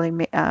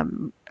necessarily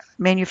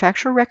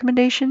manufacturer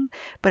recommendation,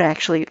 but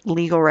actually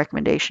legal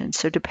recommendation.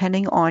 So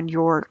depending on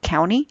your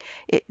county,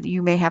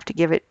 you may have to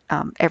give it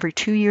every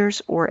 2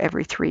 years or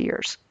every 3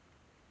 years.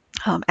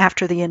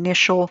 After the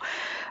initial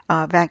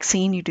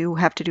vaccine, you do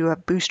have to do a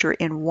booster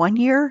in 1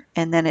 year,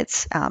 and then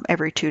it's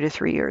every 2 to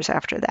 3 years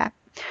after that.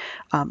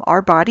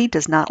 Our body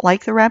does not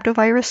like the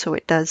rhabdovirus, so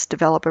it does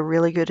develop a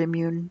really good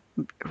immune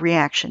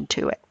reaction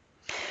to it.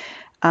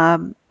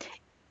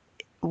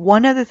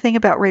 One other thing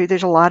about rabies,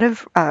 there's a lot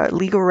of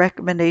legal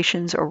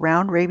recommendations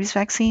around rabies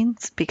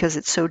vaccines because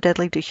it's so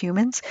deadly to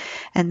humans,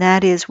 and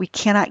that is we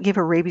cannot give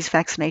a rabies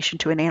vaccination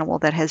to an animal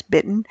that has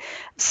bitten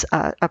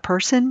a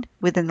person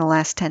within the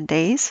last 10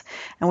 days,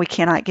 and we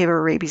cannot give a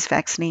rabies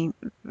vaccine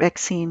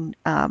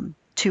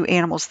to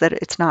animals that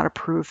it's not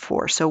approved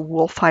for. So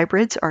wolf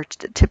hybrids are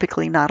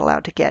typically not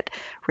allowed to get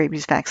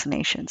rabies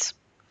vaccinations.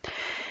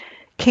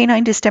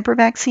 Canine distemper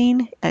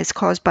vaccine is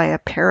caused by a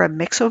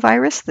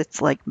paramyxovirus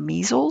that's like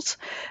measles.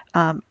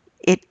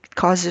 It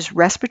causes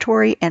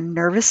respiratory and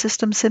nervous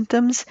system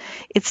symptoms.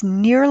 It's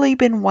nearly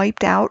been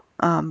wiped out,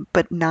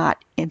 but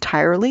not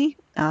entirely.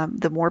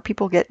 The more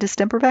people get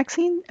distemper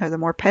vaccine, or the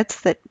more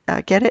pets that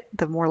get it,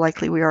 the more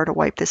likely we are to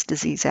wipe this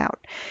disease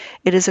out.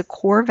 It is a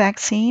core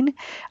vaccine.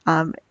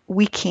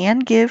 We can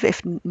give,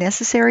 if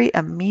necessary,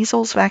 a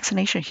measles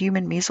vaccination,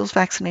 human measles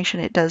vaccination.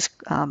 It does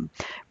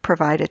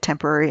provide a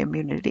temporary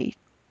immunity.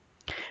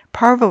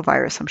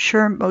 Parvovirus. I'm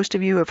sure most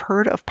of you have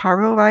heard of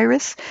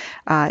parvovirus.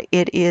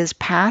 It is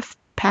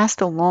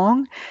passed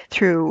along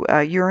through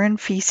urine,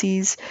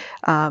 feces,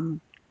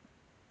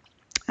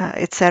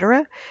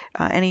 etc.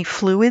 Any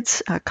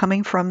fluids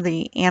coming from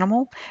the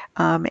animal,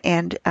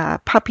 and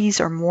puppies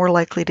are more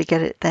likely to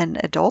get it than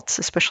adults,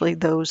 especially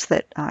those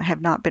that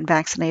have not been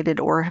vaccinated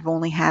or have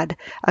only had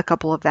a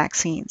couple of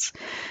vaccines.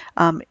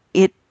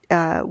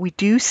 We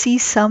do see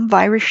some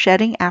virus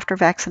shedding after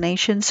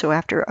vaccination, so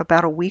after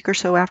about a week or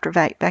so after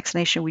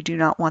vaccination, we do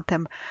not want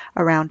them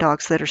around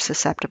dogs that are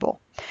susceptible.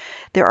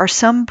 There are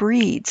some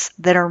breeds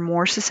that are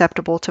more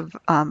susceptible to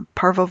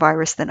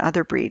parvovirus than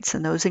other breeds,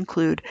 and those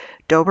include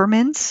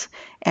Dobermans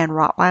and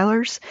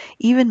Rottweilers.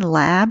 Even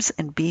Labs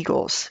and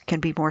Beagles can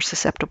be more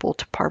susceptible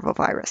to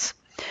parvovirus.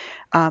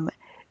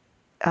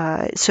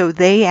 So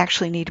they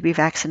actually need to be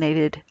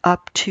vaccinated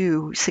up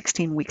to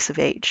 16 weeks of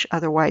age.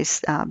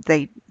 Otherwise,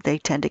 they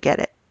tend to get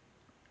it.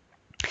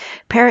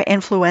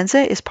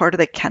 Parainfluenza is part of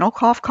the kennel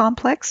cough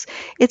complex.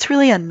 It's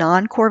really a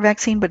non-core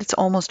vaccine, but it's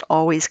almost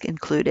always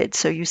included.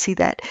 So you see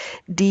that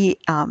D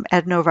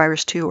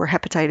adenovirus 2 or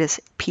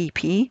hepatitis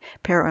PP,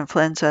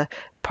 parainfluenza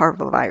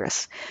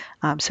parvovirus.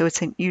 So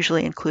it's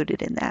usually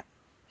included in that.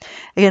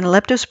 Again,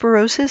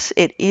 leptospirosis,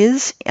 it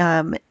is,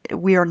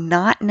 we are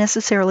not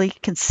necessarily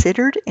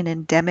considered an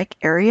endemic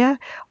area,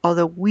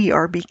 although we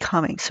are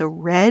becoming. So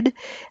red,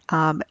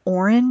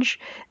 orange,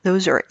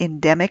 those are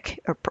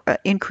endemic,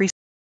 increased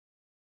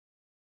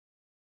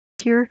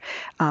here.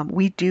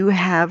 We do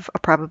have a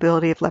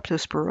probability of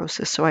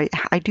leptospirosis, so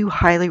I do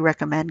highly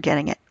recommend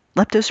getting it.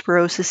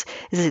 Leptospirosis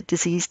is a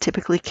disease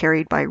typically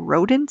carried by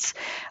rodents,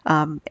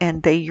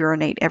 and they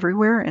urinate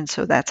everywhere, and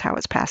so that's how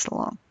it's passed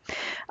along.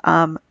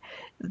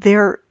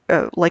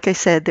 Like I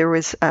said, there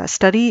was a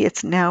study,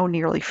 it's now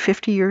nearly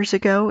 50 years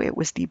ago, it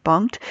was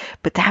debunked,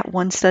 but that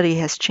one study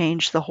has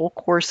changed the whole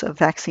course of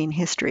vaccine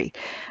history.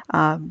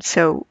 It's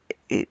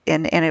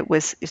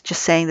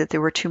just saying that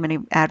there were too many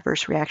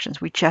adverse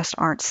reactions. We just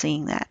aren't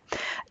seeing that.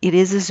 It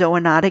is a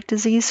zoonotic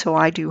disease, so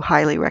I do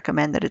highly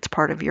recommend that it's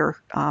part of your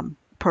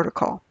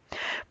protocol.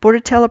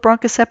 Bordetella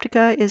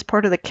bronchoseptica is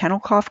part of the kennel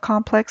cough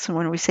complex, and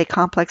when we say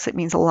complex, it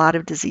means a lot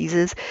of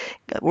diseases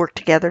work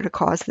together to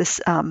cause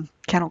this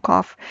kennel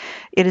cough.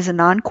 It is a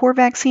non-core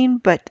vaccine,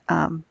 but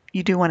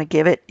you do want to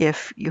give it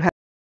if you have.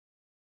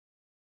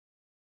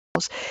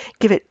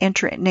 Give it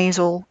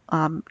intranasal.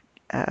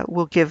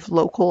 We'll give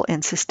local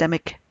and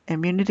systemic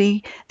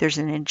immunity. There's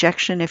an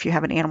injection if you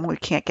have an animal who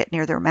can't get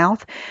near their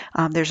mouth.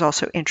 There's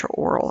also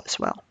intraoral as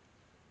well.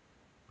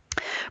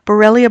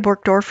 Borrelia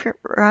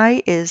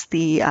burgdorferi is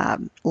the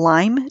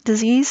Lyme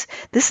disease.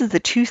 This is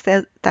the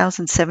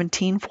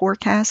 2017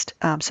 forecast,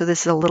 so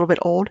this is a little bit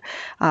old.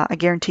 I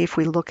guarantee if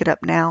we look it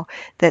up now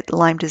that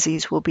Lyme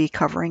disease will be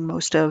covering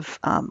most of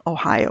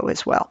Ohio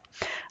as well.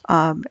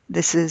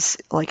 This is,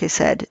 like I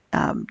said,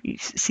 you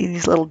see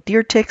these little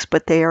deer ticks,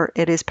 but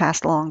it is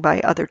passed along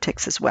by other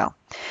ticks as well.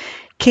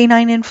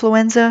 Canine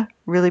influenza,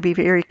 really be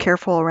very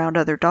careful around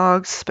other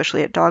dogs,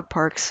 especially at dog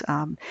parks.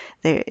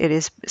 It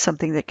is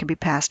something that can be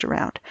passed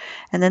around.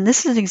 And then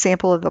this is an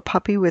example of a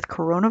puppy with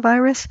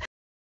coronavirus,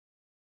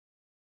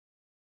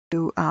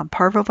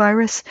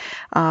 parvovirus,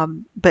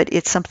 but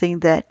it's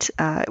something that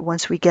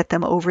once we get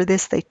them over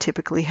this, they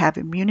typically have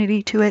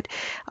immunity to it.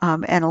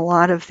 And a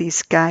lot of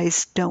these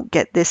guys don't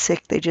get this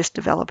sick, they just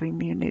develop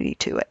immunity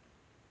to it.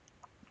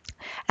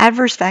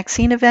 Adverse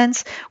vaccine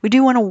events, we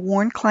do want to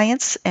warn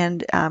clients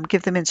and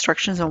give them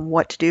instructions on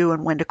what to do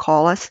and when to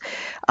call us.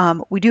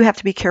 We do have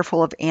to be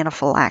careful of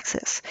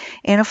anaphylaxis.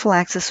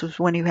 Anaphylaxis is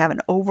when you have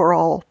an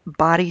overall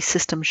body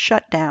system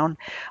shutdown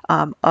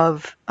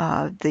of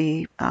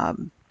the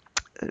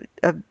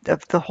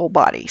of the whole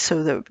body.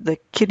 So the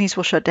kidneys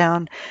will shut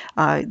down,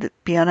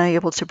 be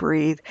unable to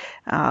breathe.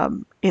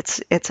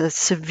 It's a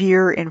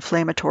severe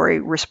inflammatory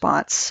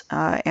response,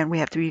 and we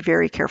have to be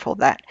very careful of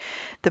that.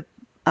 The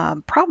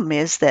problem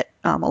is that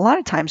a lot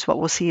of times what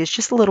we'll see is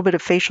just a little bit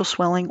of facial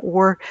swelling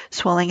or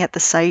swelling at the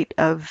site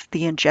of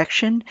the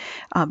injection.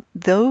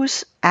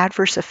 Those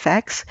adverse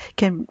effects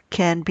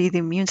can be the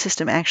immune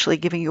system actually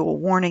giving you a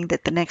warning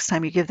that the next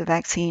time you give the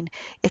vaccine,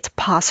 it's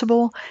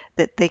possible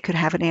that they could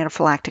have an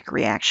anaphylactic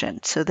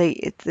reaction. So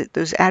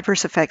those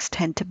adverse effects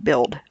tend to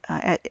build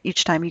at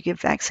each time you give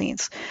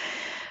vaccines.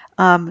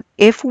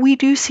 If we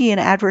do see an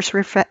adverse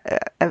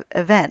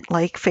event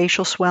like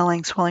facial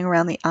swelling, swelling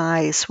around the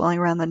eyes, swelling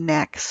around the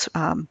neck,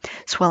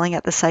 swelling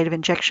at the site of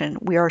injection,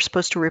 we are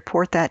supposed to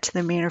report that to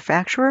the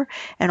manufacturer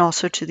and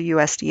also to the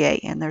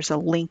USDA. And there's a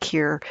link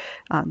here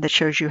that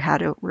shows you how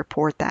to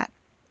report that.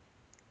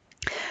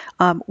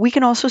 We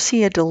can also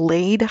see a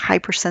delayed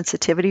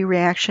hypersensitivity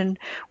reaction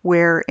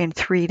where in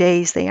 3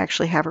 days they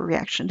actually have a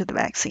reaction to the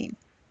vaccine.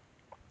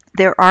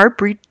 There are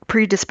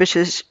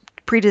predispositions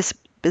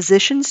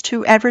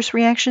to adverse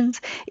reactions.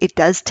 It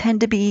does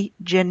tend to be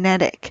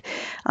genetic.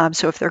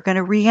 So if they're going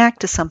to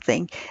react to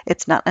something,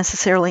 it's not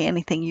necessarily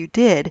anything you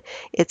did,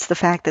 it's the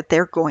fact that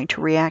they're going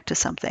to react to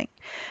something.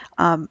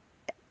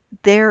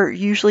 They're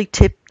usually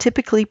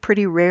typically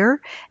pretty rare,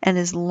 and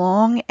as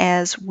long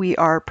as we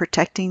are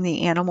protecting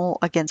the animal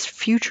against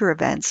future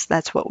events,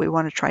 that's what we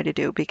want to try to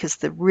do, because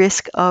the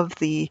risk of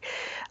the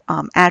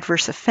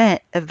adverse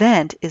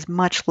event is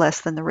much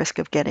less than the risk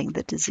of getting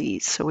the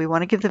disease. So we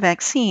want to give the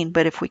vaccine,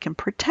 but if we can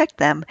protect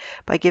them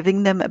by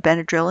giving them a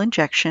Benadryl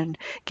injection,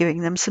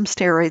 giving them some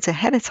steroids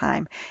ahead of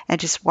time, and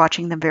just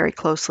watching them very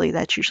closely,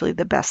 that's usually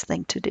the best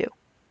thing to do.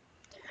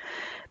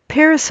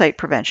 Parasite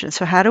prevention.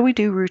 So how do we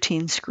do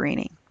routine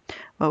screening?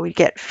 Well, we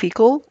get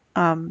fecal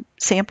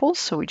samples,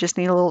 so we just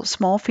need a little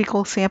small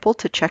fecal sample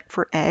to check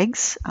for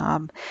eggs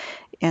and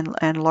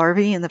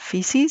larvae in the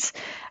feces,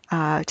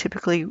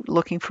 typically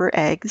looking for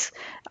eggs.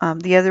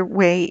 The other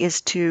way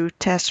is to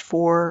test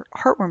for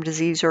heartworm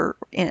disease or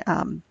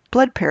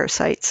blood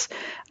parasites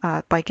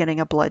by getting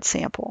a blood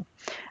sample.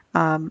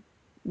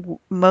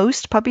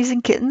 Most puppies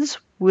and kittens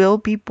will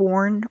be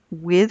born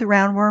with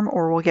roundworm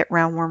or will get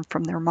roundworm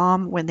from their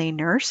mom when they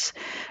nurse.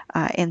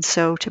 And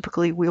so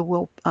typically we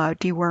will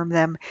deworm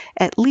them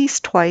at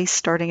least twice,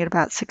 starting at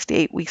about 6 to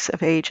 8 weeks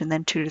of age and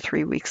then 2 to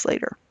 3 weeks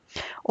later.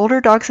 Older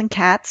dogs and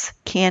cats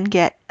can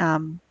get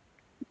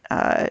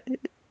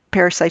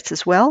parasites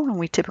as well, and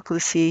we typically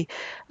see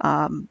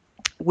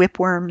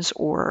whipworms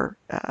or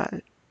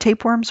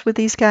tapeworms with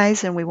these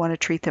guys, and we want to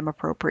treat them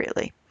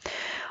appropriately.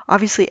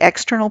 Obviously,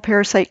 external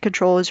parasite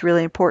control is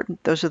really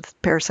important. Those are the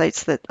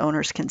parasites that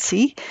owners can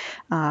see,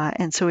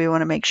 and so we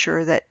want to make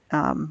sure that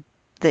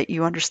that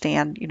you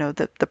understand,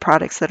 the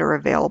products that are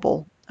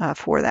available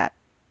for that.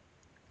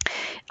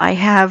 I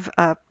have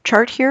a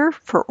chart here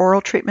for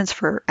oral treatments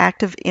for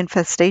active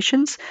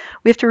infestations.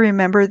 We have to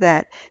remember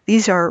that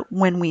these are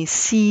when we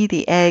see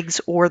the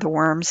eggs or the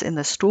worms in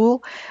the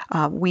stool,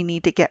 we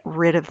need to get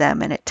rid of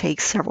them, and it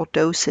takes several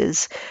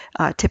doses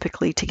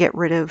typically to get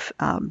rid of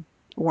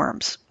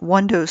worms.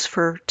 1 dose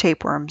for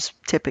tapeworms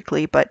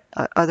typically, but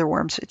other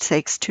worms it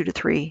takes 2 to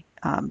 3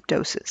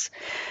 doses.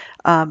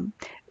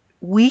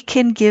 We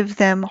can give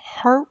them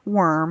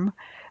heartworm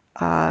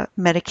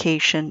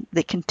medication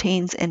that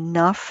contains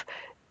enough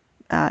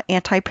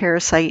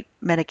anti-parasite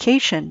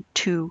medication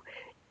to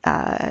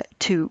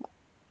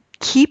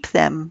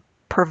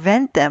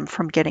prevent them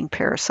from getting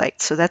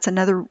parasites. So that's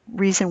another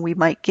reason we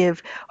might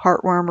give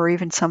heartworm or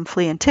even some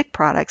flea and tick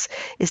products,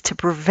 is to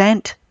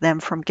prevent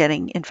them from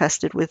getting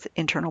infested with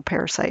internal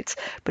parasites.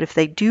 But if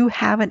they do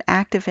have an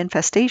active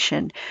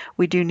infestation,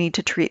 we do need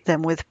to treat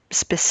them with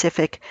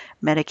specific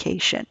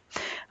medication.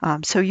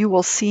 So you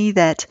will see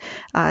that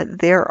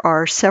there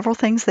are several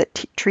things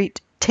that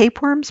treat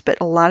tapeworms,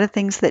 but a lot of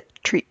things that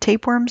treat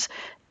tapeworms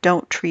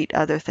don't treat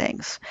other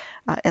things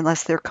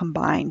unless they're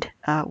combined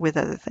with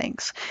other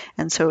things.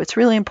 And so it's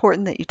really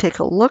important that you take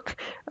a look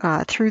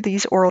through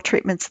these oral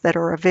treatments that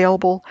are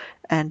available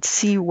and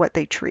see what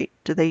they treat.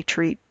 Do they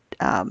treat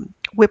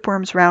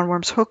whipworms,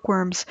 roundworms,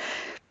 hookworms,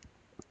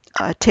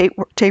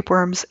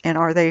 tapeworms, and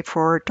are they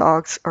for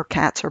dogs or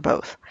cats or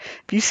both?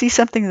 If you see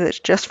something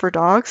that's just for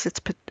dogs, it's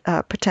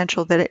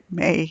potential that it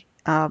may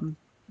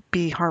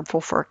be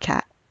harmful for a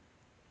cat.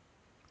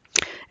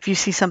 If you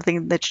see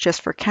something that's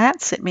just for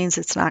cats, it means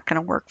it's not going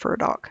to work for a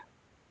dog.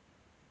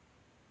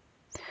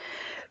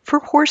 For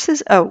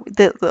horses,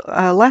 the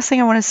last thing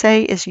I want to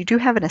say is you do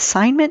have an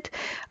assignment,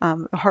 a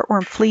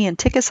heartworm, flea, and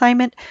tick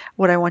assignment.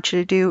 What I want you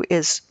to do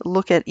is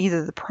look at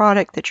either the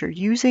product that you're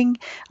using.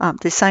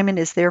 The assignment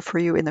is there for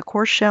you in the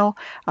course shell.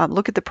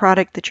 Look at the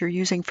product that you're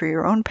using for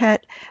your own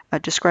pet.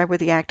 Describe what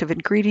the active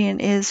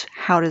ingredient is.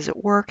 How does it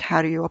work?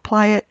 How do you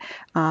apply it?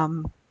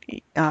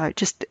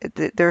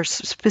 There's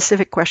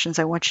specific questions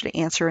I want you to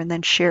answer, and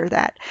then share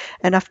that.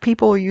 Enough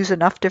people use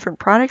enough different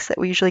products that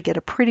we usually get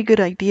a pretty good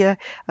idea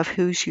of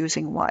who's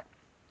using what.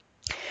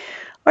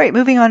 All All right,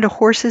 moving on to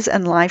horses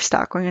and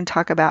livestock. We're going to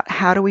talk about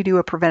how do we do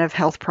a preventive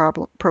health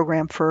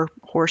program for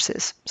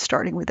horses,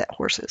 starting with that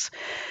horses.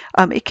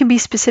 It can be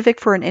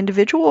specific for an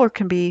individual or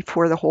can be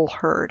for the whole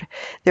herd.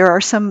 There are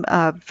some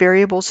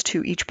variables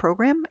to each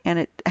program, and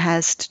it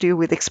has to do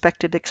with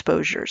expected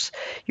exposures.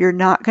 You're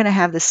not going to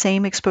have the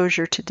same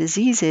exposure to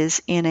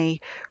diseases in a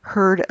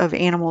herd of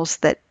animals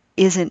that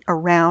isn't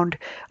around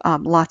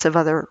lots of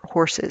other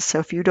horses. So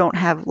if you don't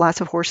have lots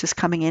of horses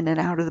coming in and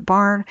out of the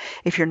barn,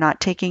 if you're not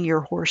taking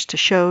your horse to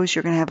shows,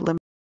 you're going to have limited.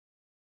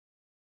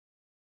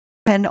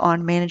 Depend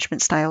on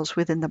management styles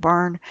within the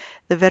barn,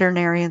 the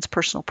veterinarian's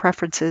personal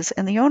preferences,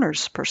 and the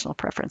owner's personal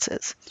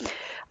preferences.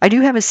 I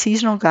do have a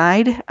seasonal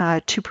guide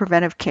to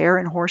preventive care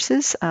in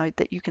horses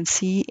that you can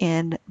see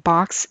in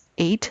box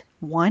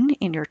 8.1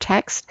 in your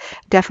text.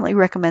 Definitely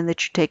recommend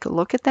that you take a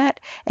look at that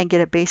and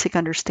get a basic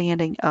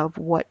understanding of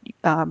what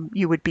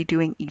you would be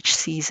doing each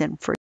season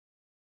for.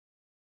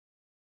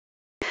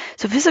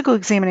 So physical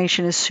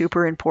examination is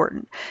super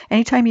important.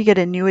 Anytime you get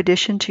a new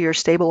addition to your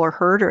stable or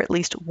herd, or at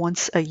least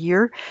once a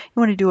year, you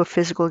want to do a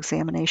physical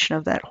examination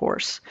of that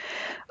horse.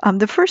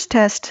 The first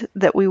test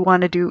that we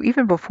want to do,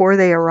 even before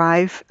they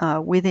arrive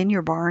within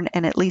your barn,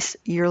 and at least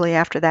yearly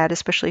after that,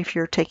 especially if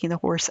you're taking the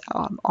horse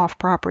off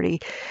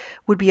property,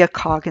 would be a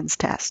Coggins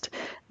test.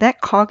 That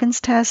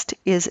Coggins test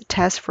is a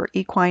test for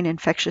equine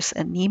infectious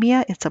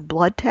anemia. It's a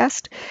blood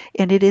test,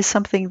 and it is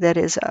something that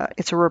is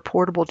it's a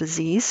reportable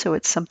disease, so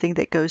it's something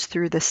that goes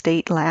through the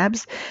state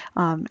labs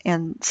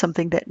and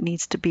something that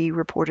needs to be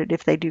reported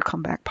if they do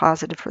come back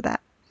positive for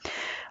that.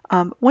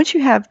 Once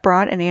you have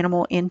brought an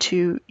animal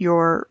into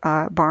your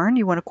barn,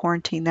 you want to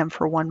quarantine them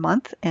for 1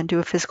 month and do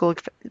a physical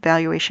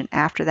evaluation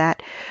after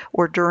that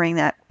or during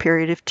that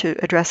period to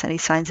address any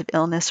signs of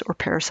illness or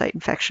parasite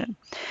infection.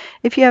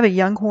 If you have a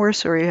young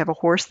horse or you have a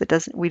horse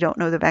that we don't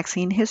know the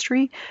vaccine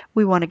history,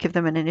 we want to give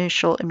them an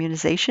initial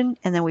immunization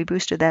and then we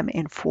boosted them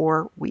in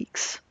 4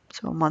 weeks,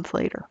 so a month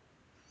later.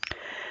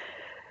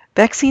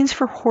 Vaccines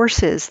for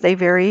horses, they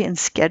vary in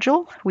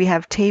schedule. We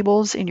have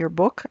tables in your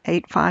book,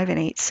 8.5 and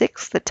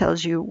 8.6, that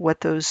tells you what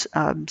those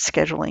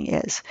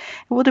scheduling is.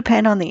 It will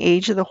depend on the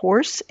age of the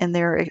horse and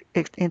their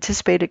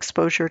anticipated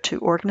exposure to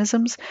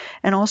organisms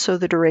and also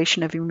the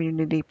duration of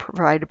immunity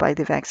provided by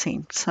the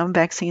vaccine. Some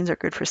vaccines are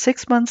good for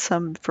 6 months,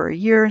 some for a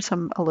year,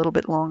 some a little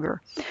bit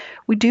longer.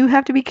 We do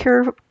have to be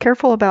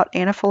careful about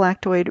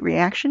anaphylactoid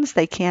reactions.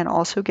 They can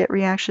also get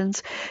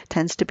reactions.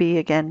 Tends to be,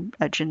 again,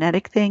 a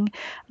genetic thing,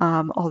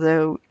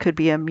 although it could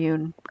be an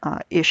immune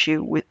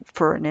issue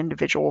for an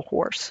individual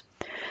horse.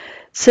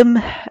 Some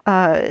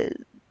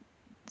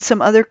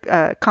other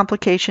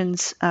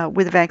complications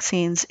with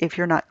vaccines, if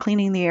you're not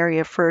cleaning the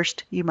area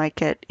first, you might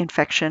get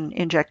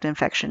inject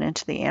infection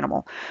into the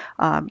animal.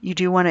 You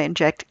do want to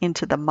inject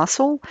into the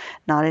muscle,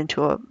 not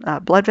into a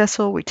blood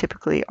vessel. We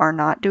typically are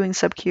not doing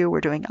sub-Q,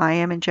 we're doing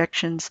IM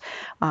injections.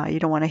 You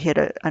don't want to hit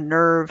a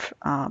nerve.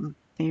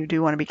 You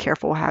do want to be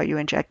careful how you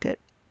inject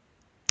it.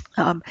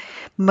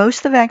 Most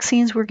of the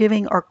vaccines we're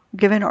given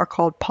are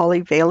called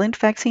polyvalent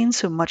vaccines,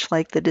 so much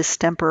like the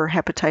distemper,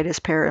 hepatitis,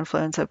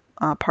 parainfluenza,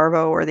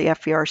 parvo, or the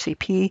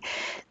FVRCP,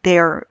 they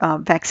are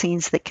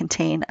vaccines that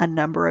contain a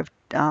number of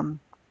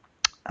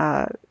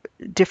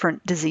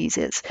different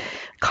diseases.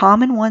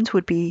 Common ones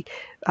would be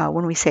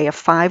when we say a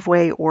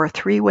 5-way or a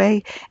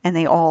 3-way, and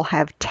they all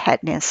have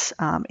tetanus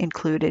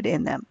included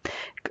in them.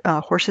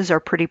 Horses are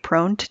pretty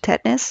prone to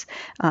tetanus.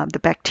 The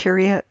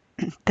bacteria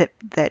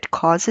that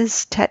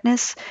causes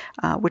tetanus,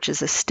 which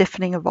is a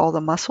stiffening of all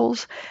the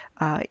muscles,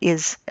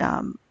 is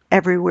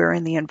everywhere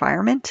in their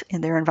environment.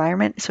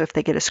 So if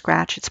they get a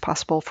scratch, it's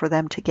possible for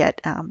them to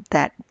get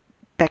that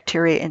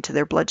bacteria into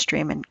their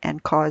bloodstream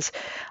and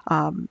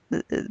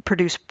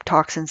produce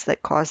toxins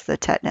that cause the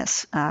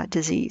tetanus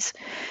disease.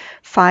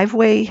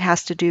 5-way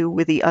has to do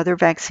with the other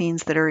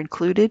vaccines that are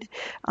included.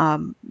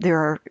 There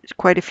are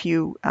quite a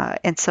few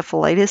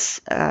encephalitis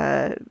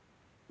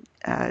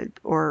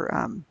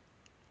or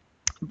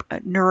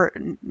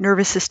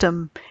nervous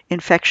system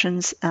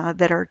infections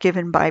that are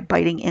given by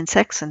biting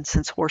insects, and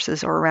since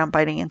horses are around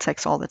biting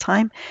insects all the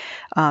time,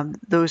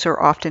 those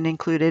are often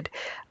included.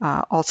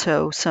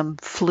 Also some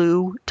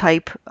flu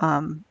type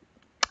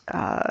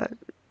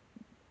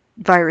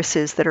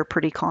viruses that are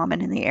pretty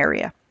common in the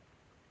area.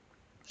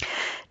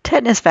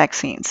 Tetanus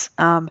vaccines.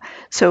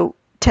 So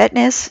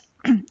tetanus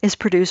is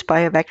produced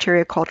by a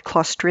bacteria called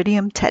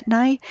Clostridium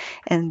tetani,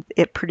 and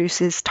it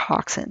produces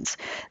toxins.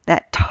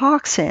 That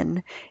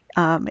toxin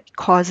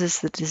causes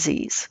the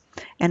disease,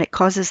 and it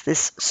causes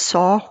this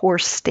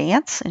sawhorse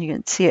stance, and you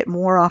can see it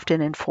more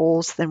often in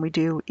foals than we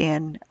do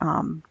in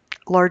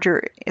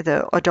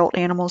the adult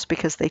animals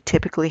because they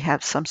typically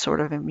have some sort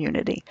of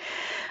immunity.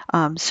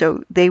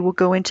 So they will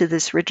go into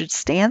this rigid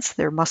stance.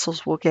 Their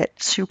muscles will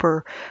get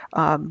super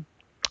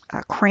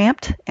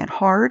cramped and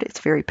hard. It's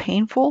very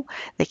painful.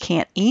 They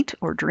can't eat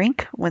or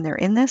drink when they're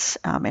in this,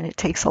 and it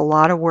takes a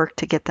lot of work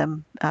to get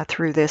them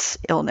through this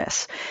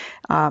illness.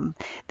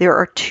 There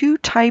are 2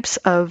 types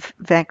of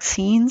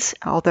vaccines,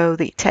 although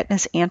the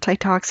tetanus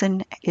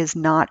antitoxin is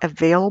not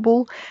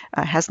available,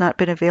 has not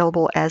been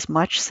available as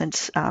much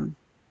since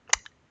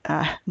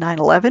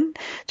 9/11,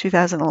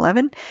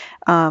 2011,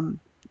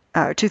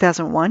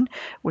 2001,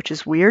 which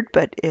is weird,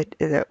 but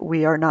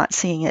we are not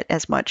seeing it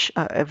as much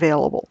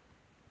available.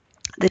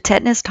 The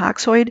tetanus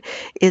toxoid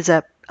is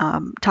a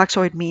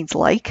toxoid means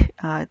like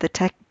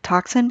the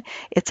toxin.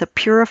 It's a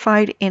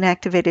purified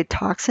inactivated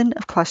toxin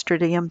of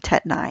Clostridium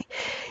tetani.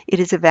 It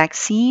is a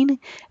vaccine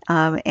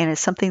and is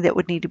something that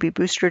would need to be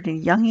boosted in a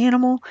young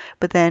animal,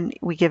 but then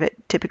we give it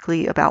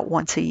typically about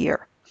once a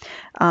year.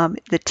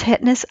 The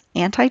tetanus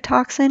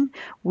antitoxin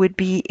would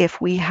be if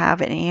we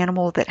have an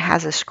animal that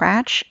has a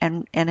scratch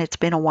and it's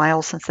been a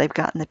while since they've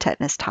gotten the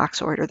tetanus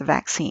toxoid or the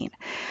vaccine.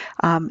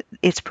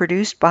 It's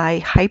produced by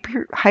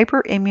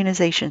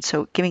hyperimmunization,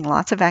 so giving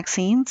lots of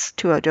vaccines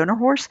to a donor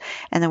horse,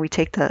 and then we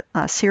take the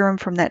serum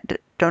from that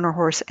donor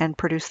horse and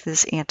produce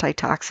this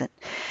antitoxin.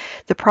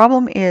 The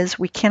problem is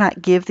we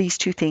cannot give these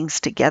two things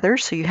together,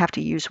 so you have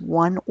to use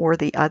one or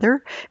the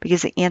other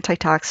because the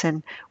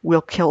antitoxin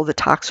will kill the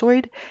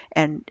toxoid,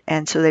 and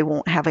so they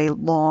won't have a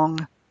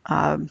long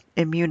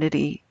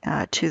immunity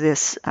to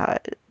this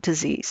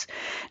disease.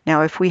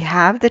 Now, if we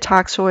have the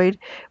toxoid,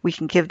 we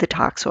can give the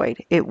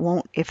toxoid. It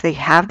won't, if they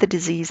have the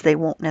disease, they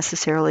won't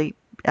necessarily,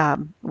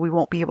 we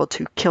won't be able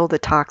to kill the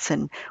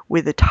toxin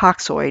with the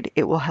toxoid.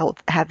 It will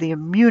help have the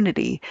immune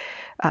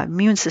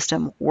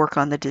system work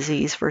on the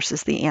disease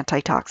versus the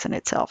antitoxin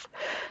itself.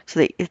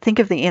 So they think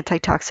of the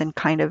antitoxin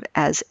kind of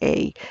as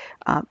a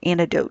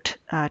antidote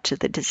to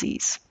the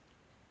disease.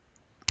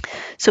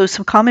 So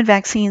some common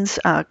vaccines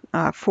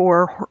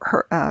for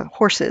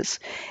horses.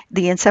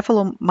 The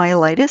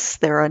encephalomyelitis,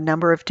 there are a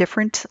number of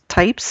different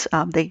types.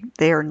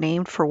 They are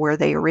named for where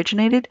they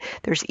originated.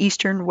 There's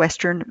Eastern,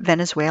 Western,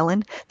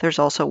 Venezuelan. There's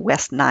also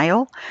West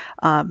Nile.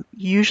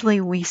 Usually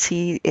we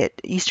see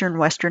it Eastern,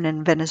 Western,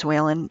 and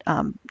Venezuelan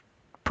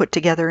put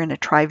together in a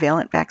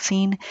trivalent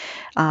vaccine.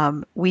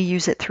 We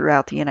use it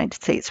throughout the United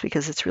States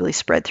because it's really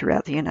spread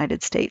throughout the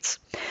United States.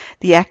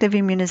 The active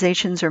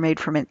immunizations are made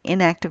from an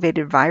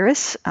inactivated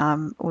virus.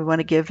 We want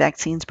to give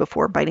vaccines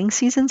before biting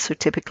season, so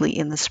typically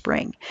in the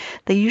spring.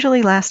 They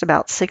usually last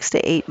about 6 to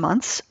 8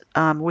 months,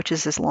 which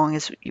is as long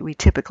as we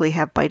typically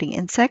have biting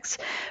insects.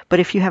 But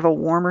if you have a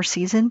warmer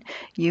season,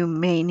 you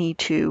may need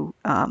to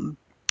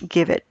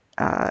give it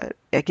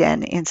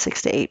again in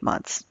 6 to 8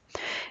 months.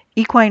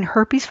 Equine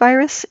herpes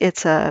virus,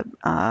 it's a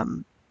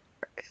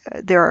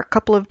there are a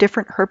couple of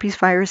different herpes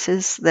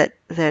viruses that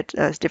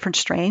different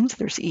strains.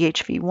 There's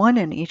EHV1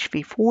 and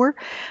EHV4.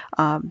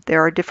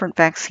 There are different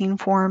vaccine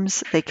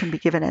forms. They can be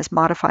given as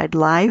modified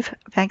live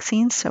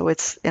vaccines, so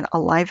it's a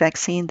live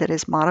vaccine that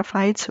is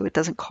modified so it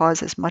doesn't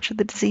cause as much of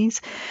the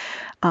disease.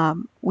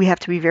 We have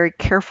to be very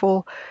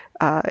careful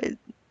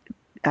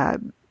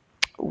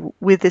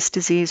with this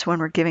disease when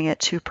we're giving it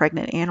to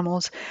pregnant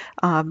animals.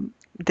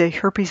 The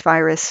herpes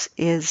virus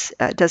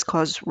does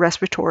cause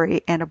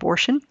respiratory and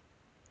abortion.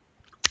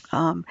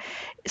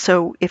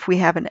 So if we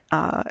have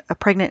a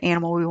pregnant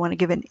animal, we want to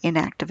give an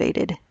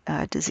inactivated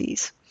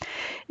disease.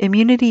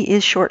 Immunity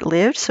is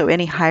short-lived, so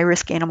any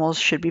high-risk animals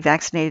should be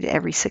vaccinated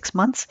every 6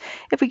 months.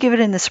 If we give it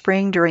in the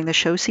spring during the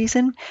show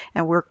season,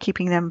 and we're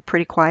keeping them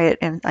pretty quiet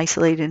and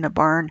isolated in a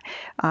barn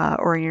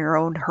or in your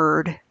own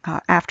herd,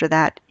 after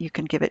that, you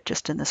can give it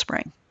just in the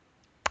spring.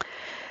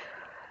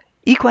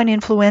 Equine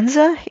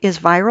influenza is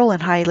viral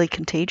and highly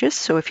contagious,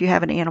 so if you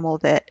have an animal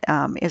that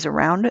is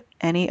around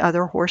any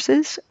other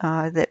horses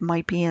that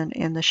might be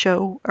in the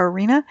show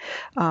arena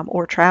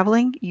or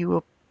traveling, you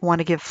will want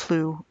to give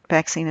flu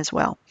vaccine as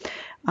well.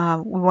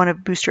 We want to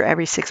booster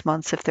every 6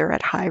 months if they're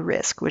at high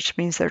risk, which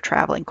means they're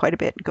traveling quite a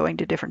bit and going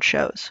to different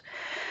shows.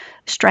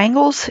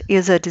 Strangles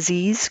is a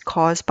disease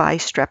caused by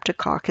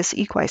Streptococcus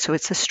equi, so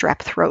it's a strep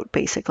throat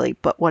basically,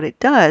 but what it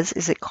does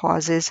is it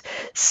causes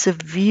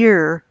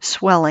severe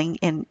swelling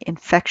and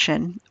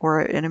infection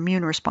or an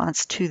immune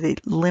response to the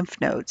lymph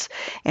nodes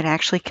and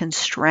actually can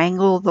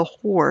strangle the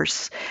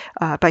horse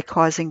by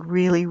causing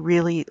really,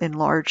 really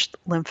enlarged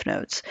lymph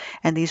nodes,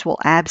 and these will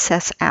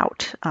abscess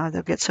out.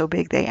 They'll get so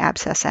big they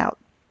abscess out.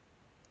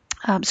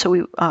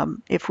 So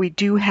if we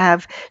do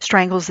have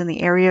strangles in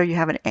the area, you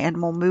have an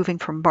animal moving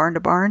from barn to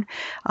barn,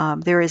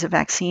 there is a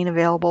vaccine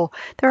available.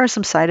 There are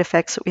some side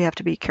effects that we have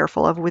to be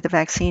careful of with the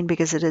vaccine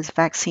because it is a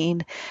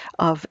vaccine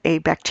of a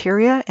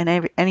bacteria,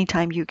 and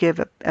anytime you give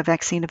a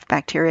vaccine of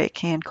bacteria, it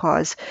can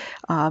cause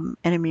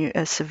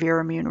a severe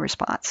immune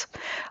response.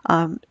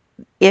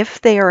 If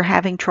they are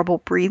having trouble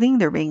breathing,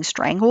 they're being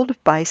strangled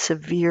by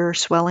severe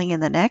swelling in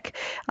the neck,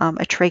 a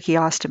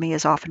tracheostomy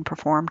is often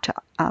performed to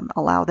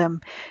allow them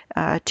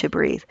to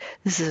breathe.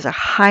 This is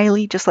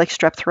just like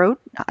strep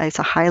throat, it's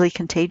a highly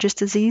contagious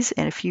disease,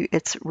 and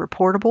it's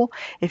reportable.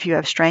 If you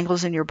have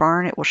strangles in your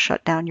barn, it will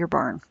shut down your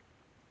barn.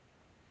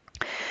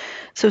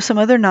 So some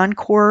other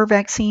non-core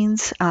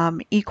vaccines,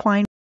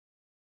 equine.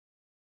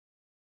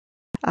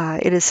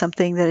 It is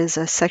something that is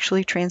a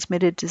sexually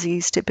transmitted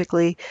disease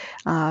typically.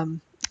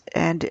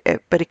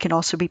 But it can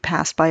also be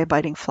passed by a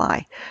biting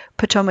fly.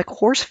 Potomac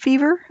horse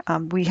fever,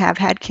 we have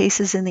had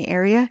cases in the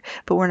area,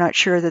 but we're not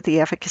sure that the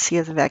efficacy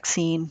of the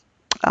vaccine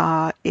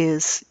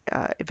is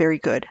very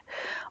good.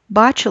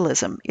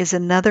 Botulism is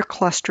another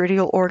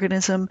clostridial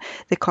organism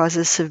that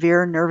causes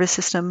severe nervous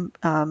system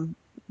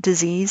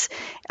disease.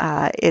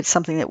 It's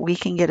something that we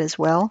can get as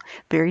well,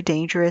 very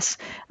dangerous.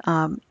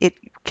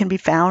 It can be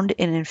found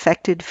in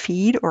infected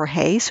feed or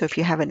hay. So if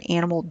you have an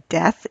animal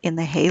death in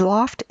the hay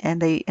loft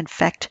and they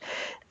infect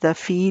the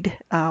feed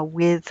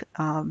with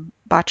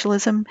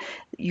botulism,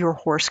 your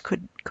horse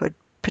could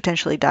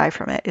potentially die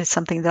from it. It's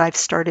something that I've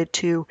started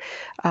to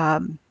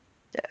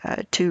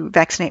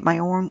vaccinate my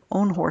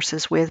own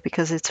horses with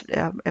because it's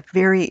a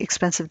very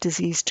expensive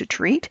disease to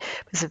treat.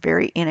 It's a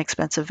very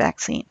inexpensive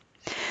vaccine.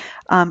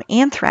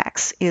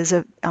 Anthrax is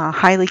a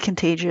highly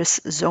contagious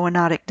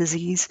zoonotic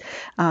disease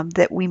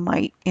that we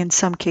might, in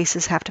some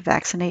cases, have to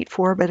vaccinate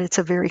for, but it's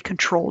a very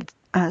controlled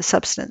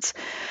substance.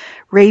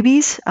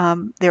 Rabies,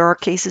 there are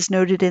cases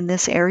noted in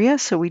this area,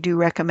 so we do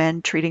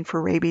recommend treating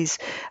for rabies.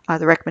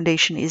 The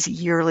recommendation is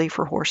yearly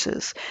for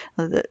horses.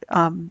 The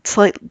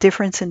slight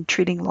difference in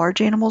treating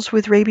large animals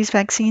with rabies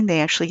vaccine,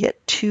 they actually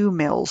get 2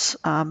 mils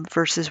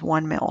versus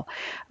 1 mil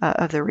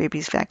of the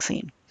rabies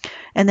vaccine.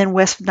 And then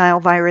West Nile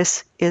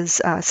virus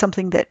is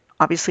something that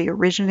obviously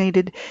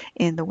originated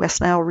in the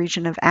West Nile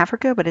region of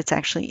Africa, but it's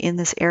actually in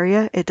this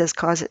area. It does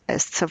cause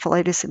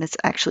encephalitis, and it's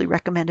actually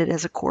recommended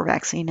as a core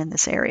vaccine in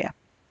this area.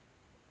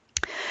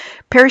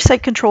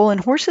 Parasite control in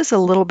horses is a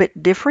little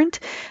bit different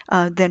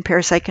than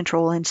parasite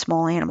control in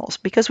small animals.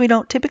 Because we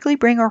don't typically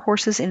bring our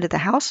horses into the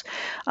house,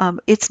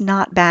 it's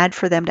not bad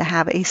for them to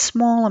have a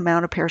small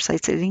amount of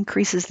parasites. It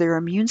increases their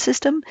immune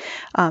system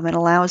and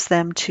allows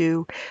them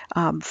to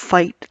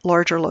fight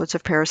larger loads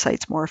of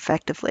parasites more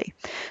effectively.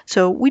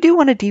 So we do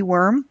want to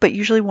deworm, but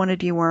usually want to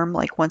deworm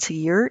like once a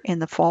year in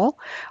the fall,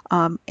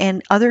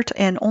 and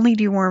only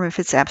deworm if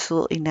it's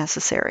absolutely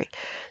necessary.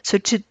 So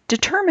to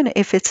determine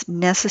if it's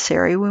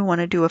necessary, we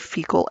want to do a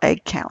fecal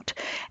egg count.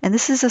 And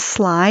this is a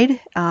slide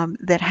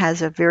that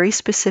has a very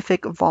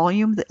specific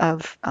volume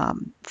of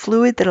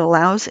fluid that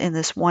allows in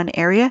this one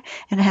area,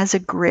 and it has a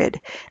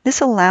grid.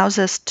 This allows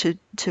us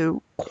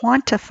to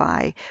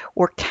quantify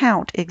or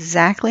count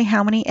exactly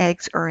how many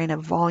eggs are in a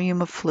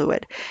volume of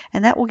fluid.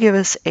 And that will give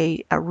us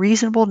a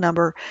reasonable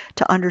number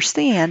to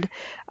understand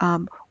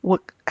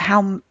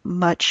how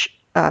much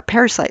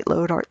parasite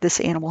load this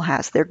animal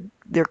has.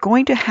 They're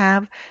going to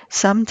have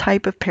some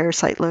type of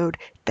parasite load.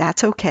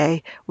 That's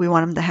okay. We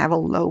want them to have a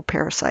low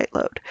parasite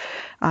load.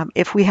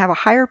 If we have a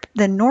higher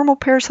than normal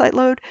parasite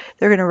load,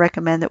 they're going to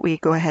recommend that we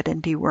go ahead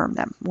and deworm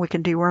them. We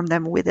can deworm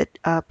them with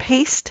a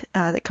paste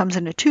that comes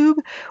in a tube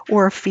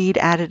or a feed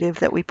additive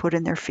that we put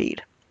in their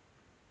feed.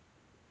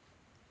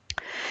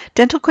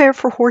 Dental care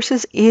for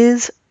horses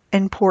is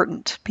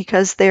important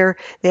because they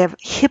have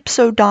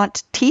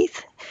hypsodont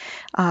teeth.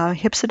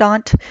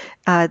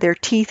 Their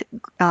teeth,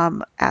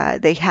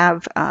 they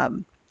have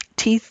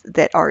teeth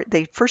that are,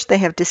 they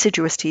have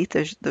deciduous teeth.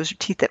 Those are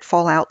teeth that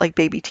fall out like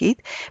baby teeth,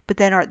 but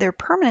then their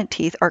permanent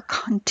teeth are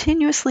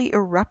continuously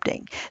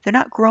erupting. They're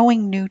not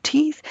growing new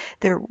teeth.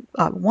 They're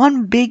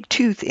one big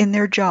tooth in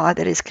their jaw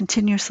that is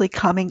continuously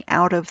coming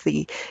out of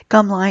the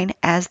gum line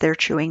as they're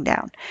chewing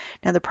down.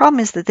 Now the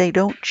problem is that they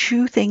don't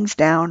chew things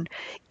down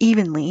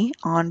evenly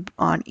on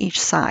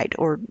each side,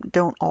 or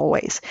don't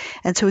always.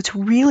 And so it's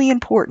really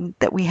important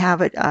that we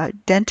have a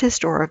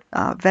dentist or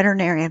a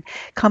veterinarian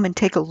come and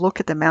take a look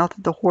at the mouth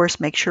of the horse,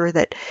 make sure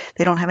that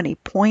they don't have any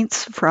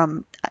points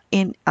from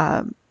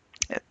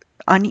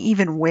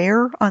uneven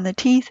wear on the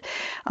teeth,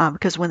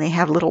 because when they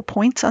have little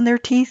points on their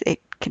teeth,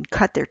 it can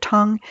cut their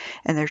tongue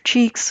and their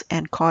cheeks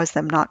and cause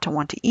them not to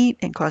want to eat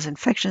and cause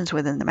infections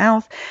within the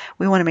mouth.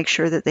 We want to make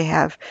sure that they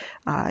have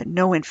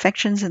no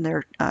infections in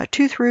their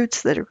tooth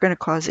roots that are going to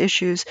cause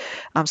issues.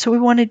 So we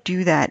want to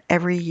do that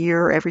every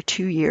year, every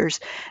 2 years,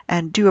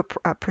 and do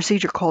a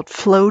procedure called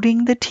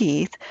floating the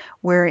teeth,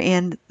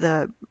 wherein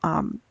the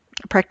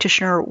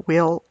practitioner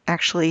will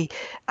actually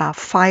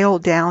file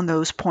down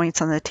those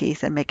points on the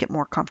teeth and make it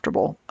more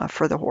comfortable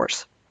for the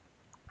horse.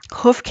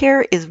 Hoof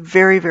care is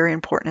very, very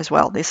important as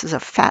well. This is a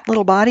fat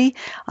little body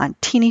on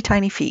teeny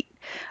tiny feet.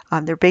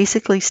 They're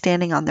basically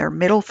standing on their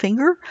middle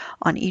finger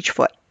on each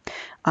foot.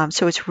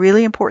 So it's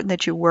really important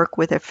that you work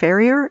with a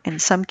farrier. In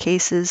some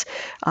cases,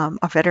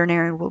 a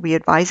veterinarian will be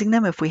advising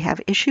them if we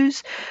have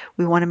issues.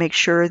 We want to make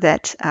sure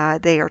that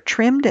they are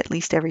trimmed at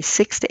least every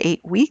 6 to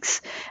 8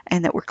 weeks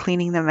and that we're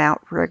cleaning them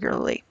out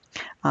regularly.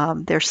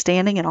 They're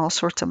standing in all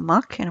sorts of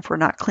muck, and if we're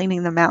not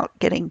cleaning them out,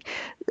 getting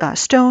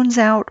stones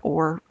out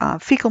or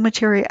fecal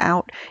material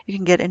out, you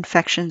can get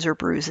infections or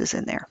bruises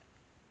in there.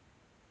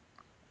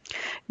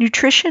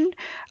 Nutrition,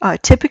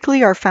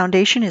 typically our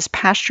foundation is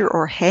pasture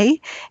or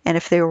hay, and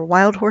if they were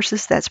wild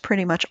horses, that's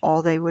pretty much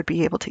all they would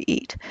be able to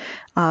eat.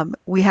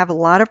 We have a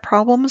lot of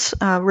problems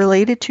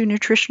related to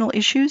nutritional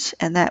issues,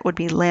 and that would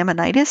be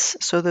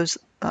laminitis. So those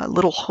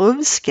little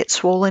hooves get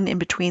swollen in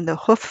between the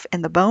hoof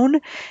and the bone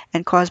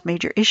and cause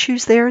major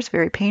issues there. It's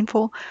very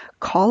painful.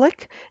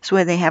 Colic is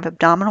when they have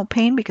abdominal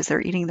pain because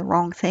they're eating the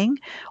wrong thing.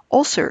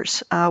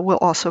 Ulcers will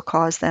also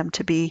cause them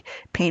to be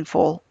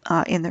painful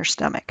in their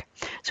stomach.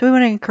 So we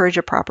want to encourage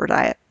a proper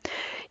diet.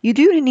 You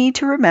do need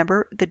to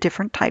remember the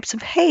different types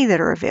of hay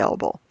that are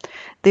available.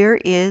 There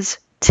is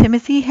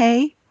Timothy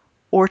hay,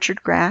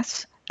 orchard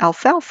grass,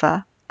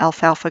 alfalfa,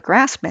 alfalfa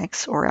grass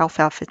mix or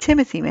alfalfa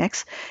Timothy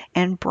mix,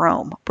 and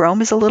brome.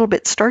 Brome is a little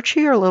bit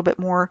starchier, a little bit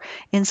more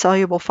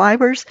insoluble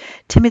fibers.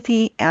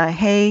 Timothy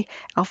hay,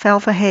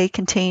 alfalfa hay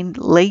contain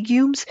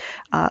legumes,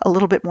 a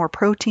little bit more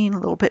protein, a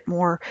little bit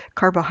more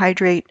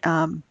carbohydrate.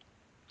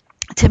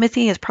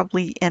 Timothy is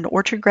probably, and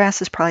orchard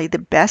grass is probably the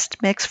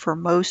best mix for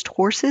most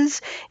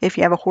horses. If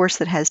you have a horse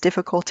that has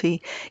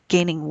difficulty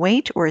gaining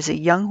weight or is a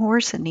young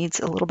horse and needs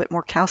a little bit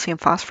more calcium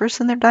phosphorus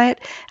in their diet,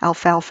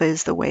 alfalfa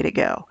is the way to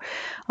go.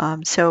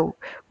 So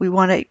we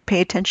want to pay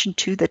attention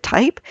to the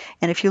type,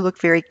 and if you look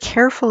very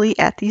carefully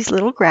at these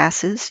little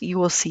grasses, you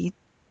will see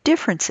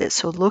differences.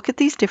 So look at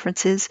these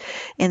differences.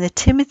 In the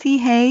Timothy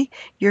hay,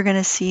 you're going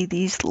to see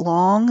these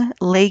long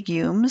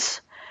legumes.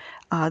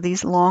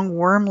 These long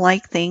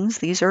worm-like things,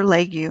 these are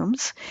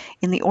legumes.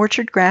 In the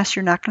orchard grass,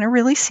 you're not going to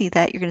really see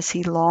that. You're going to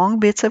see long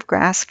bits of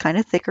grass, kind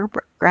of thicker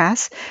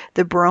grass.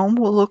 The brome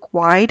will look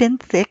wide and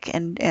thick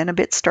and a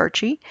bit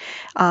starchy.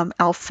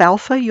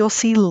 Alfalfa, you'll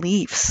see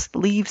leaves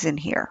in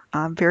here.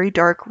 Very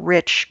dark,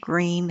 rich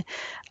green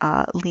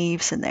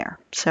leaves in there.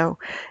 So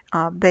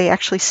they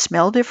actually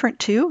smell different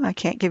too. I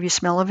can't give you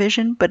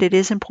smell-o-vision, but it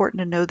is important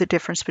to know the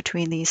difference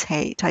between these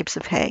types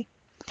of hay.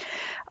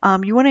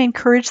 You want to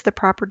encourage the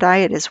proper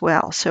diet as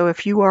well. So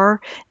if you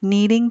are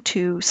needing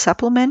to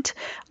supplement,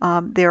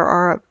 there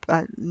are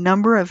a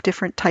number of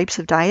different types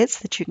of diets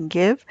that you can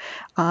give.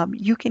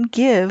 You can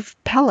give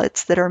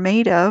pellets that are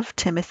made of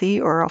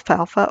Timothy or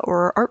alfalfa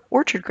or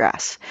orchard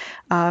grass.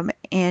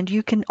 And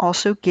you can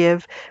also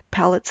give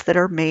pellets that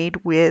are made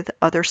with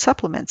other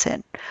supplements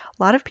in.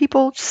 A lot of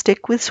people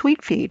stick with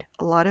sweet feed.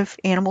 A lot of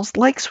animals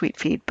like sweet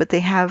feed, but they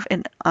have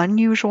an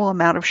unusual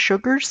amount of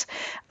sugars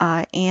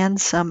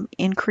and some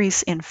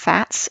increase in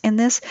fats in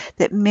this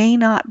that may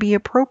not be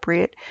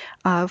appropriate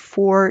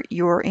for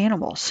your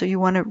animal. So you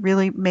want to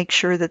really make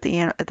sure that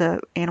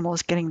the animal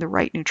is getting the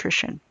right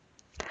nutrition.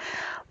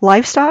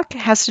 Livestock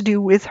has to do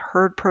with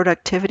herd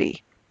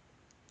productivity.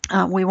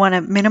 We want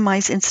to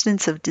minimize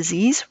incidence of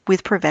disease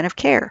with preventive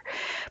care.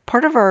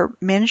 Part of our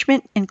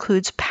management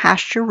includes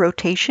pasture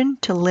rotation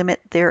to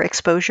limit their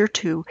exposure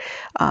to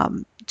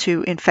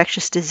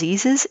infectious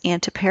diseases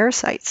and to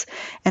parasites,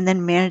 and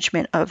then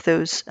management of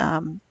those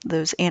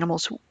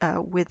animals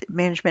with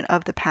management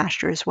of the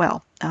pasture as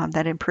well.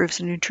 That improves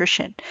the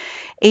nutrition.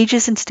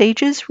 Ages and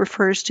stages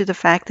refers to the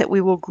fact that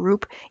we will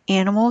group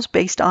animals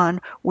based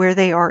on where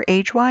they are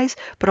age-wise,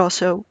 but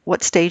also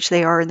what stage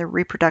they are in the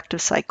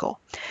reproductive cycle.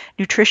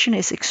 Nutrition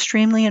is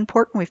extremely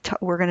important.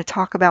 We're going to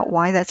talk about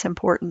why that's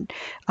important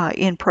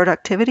in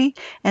productivity,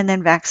 and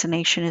then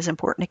vaccination is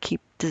important to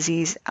keep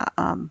disease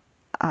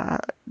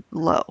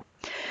low.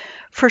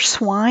 For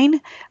swine,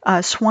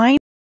 swine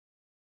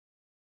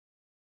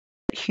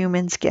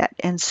humans get,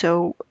 and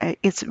so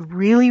it's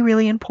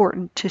really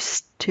important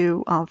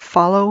to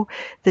follow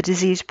the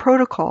disease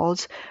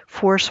protocols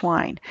for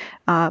swine.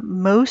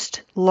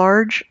 Most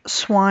large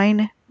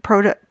swine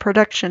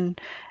production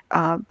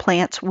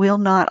plants will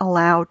not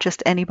allow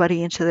just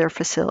anybody into their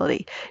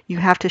facility. You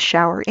have to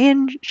shower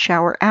in,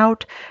 shower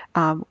out,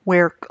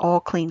 wear all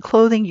clean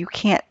clothing. You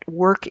can't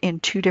work in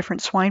 2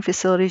 different swine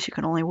facilities. You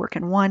can only work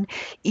in one.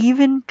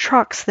 Even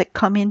trucks that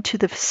come into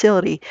the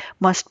facility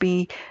must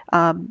be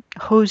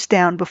hosed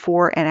down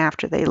before and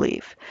after they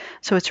leave.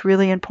 So it's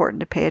really important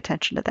to pay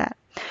attention to that.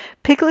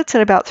 Piglets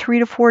at about 3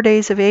 to 4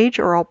 days of age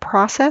are all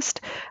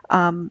processed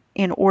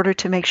in order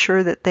to make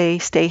sure that they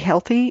stay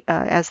healthy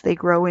as they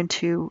grow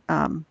into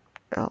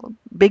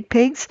big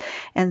pigs.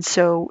 And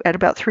so at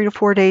about 3 to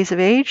 4 days of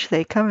age,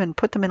 they come and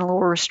put them in a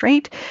little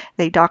restraint.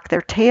 They dock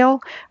their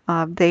tail.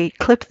 They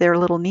clip their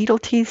little needle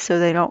teeth so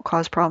they don't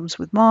cause problems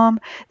with mom.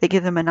 They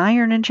give them an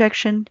iron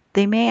injection.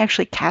 They may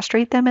actually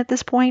castrate them at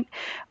this point.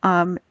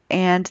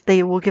 And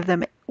they will give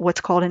them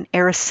what's called an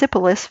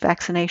erysipelas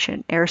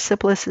vaccination.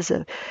 Erysipelas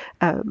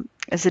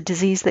is a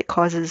disease that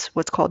causes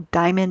what's called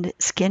diamond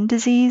skin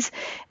disease.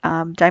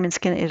 Diamond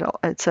skin,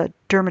 it's a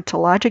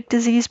dermatologic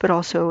disease, but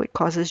also it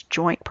causes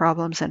joint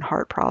problems and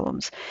heart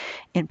problems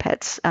in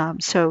pets.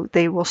 So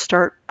they will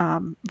start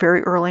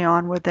very early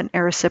on with an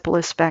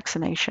erysipelas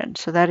vaccination.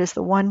 So that is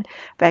the one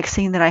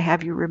vaccine that I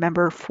have you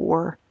remember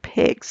for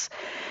pigs.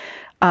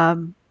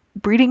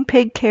 Breeding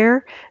pig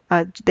care,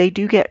 they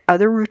do get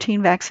other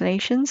routine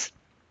vaccinations.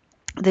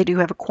 They do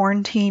have a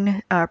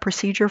quarantine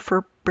procedure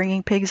for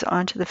bringing pigs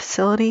onto the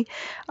facility.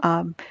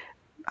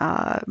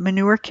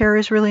 Manure care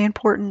is really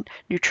important.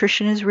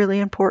 Nutrition is really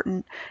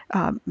important.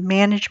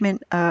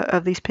 Management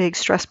of these pigs,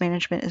 stress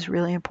management is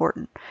really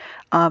important.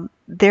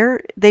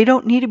 They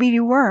don't need to be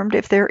dewormed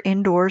if they're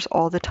indoors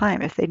all the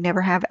time. If they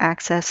never have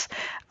access,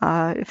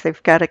 if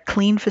they've got a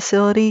clean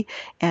facility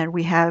and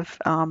we have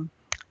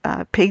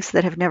pigs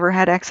that have never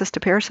had access to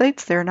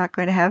parasites, they're not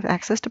going to have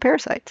access to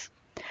parasites.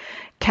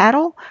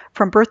 Cattle,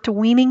 from birth to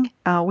weaning,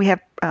 we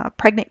have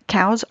pregnant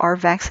cows are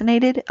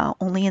vaccinated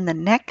only in the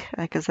neck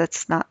because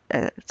that's not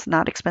it's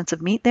not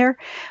expensive meat there.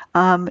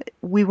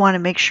 We want to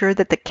make sure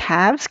that the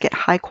calves get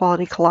high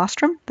quality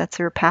colostrum. That's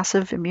their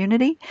passive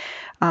immunity.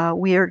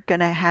 We are going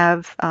to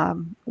have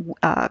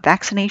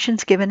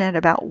vaccinations given at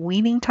about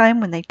weaning time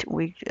when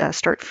we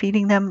start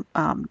feeding them,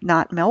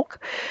 not milk.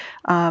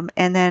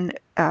 And then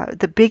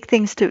the big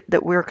things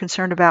that we're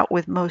concerned about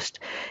with most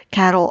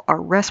cattle are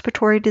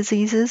respiratory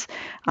diseases.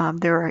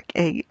 There are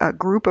a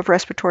group of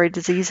respiratory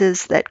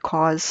diseases that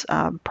cause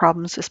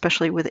problems,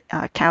 especially with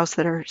cows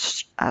that are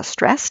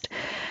stressed.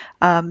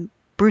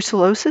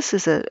 Brucellosis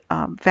is a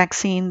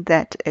vaccine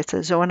that it's a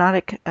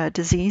zoonotic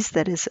disease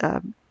that is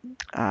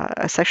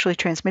a sexually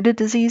transmitted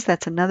disease.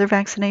 That's another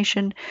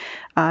vaccination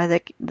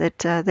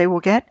that they will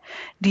get.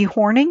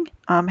 Dehorning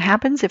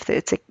happens if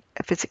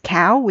it's a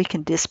cow. We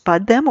can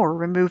disbud them or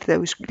remove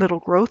those little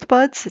growth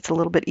buds. It's a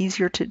little bit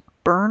easier to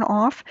burn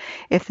off.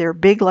 If they're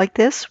big like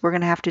this, we're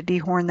going to have to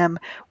dehorn them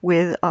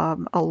with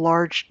a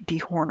large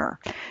dehorner.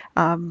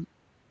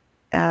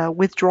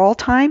 Withdrawal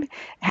time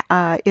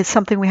is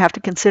something we have to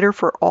consider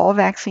for all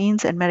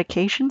vaccines and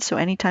medications. So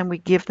anytime we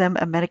give them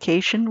a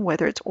medication,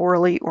 whether it's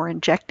orally or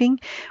injecting,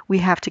 we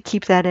have to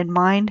keep that in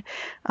mind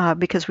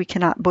because we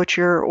cannot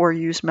butcher or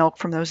use milk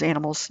from those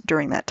animals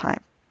during that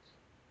time.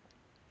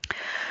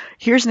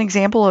 Here's an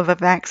example of a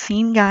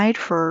vaccine guide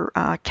for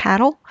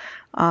cattle.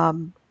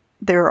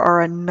 There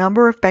are a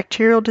number of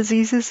bacterial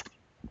diseases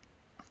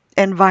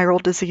and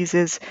viral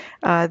diseases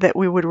that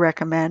we would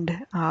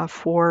recommend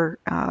for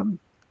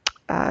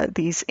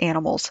these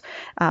animals.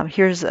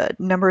 Here's a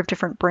number of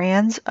different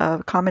brands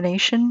of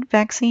combination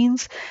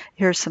vaccines.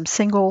 Here's some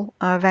single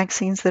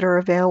vaccines that are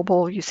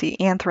available. You see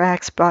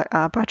anthrax,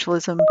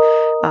 botulism,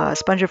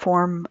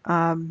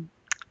 spongiform,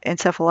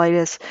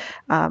 encephalitis,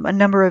 a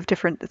number of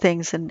different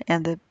things and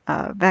the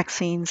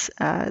vaccines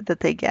that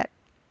they get.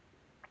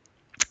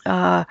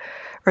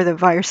 Or the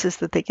viruses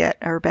that they get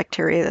or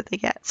bacteria that they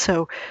get.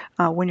 So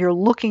when you're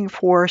looking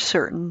for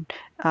certain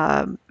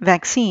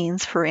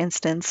vaccines, for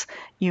instance,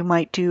 you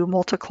might do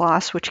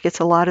multicloss, which gets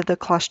a lot of the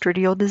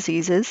clostridial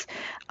diseases,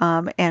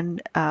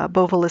 and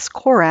bovilis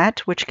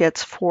corat, which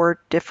gets 4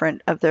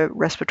 different of the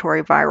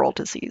respiratory viral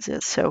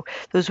diseases. So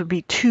those would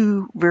be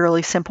 2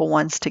 really simple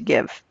ones to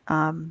give,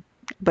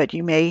 but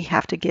you may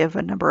have to give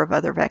a number of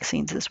other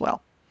vaccines as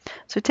well.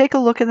 So take a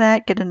look at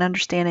that, get an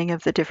understanding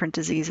of the different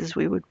diseases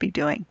we would be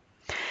doing.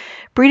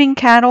 Breeding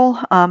cattle,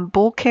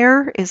 bull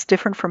care is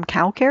different from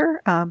cow care.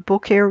 Bull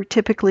care,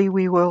 typically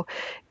we will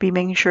be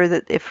making sure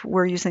that if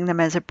we're using them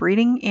as a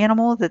breeding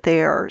animal, that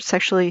they are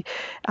sexually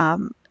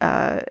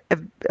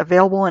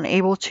available and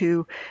able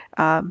to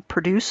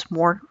produce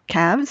more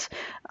calves.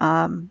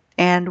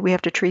 And we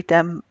have to treat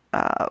them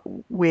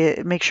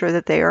make sure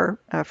that they are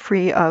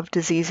free of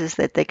diseases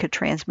that they could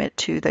transmit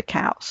to the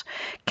cows.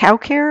 Cow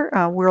care,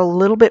 we're a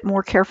little bit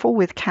more careful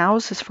with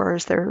cows as far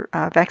as their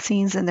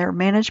vaccines and their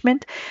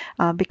management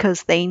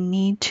because they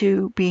need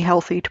to be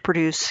healthy to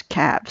produce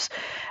calves.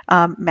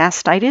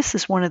 Mastitis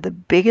is one of the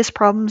biggest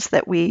problems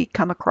that we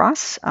come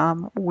across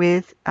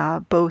with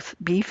both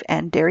beef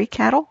and dairy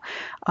cattle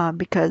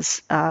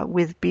because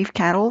with beef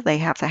cattle, they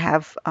have to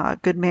have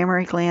good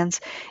mammary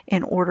glands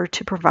in order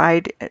to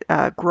provide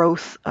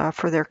growth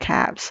for their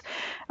calves.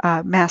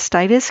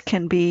 Mastitis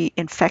can be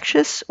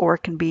infectious or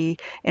it can be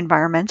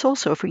environmental.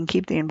 So if we can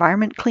keep the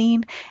environment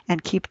clean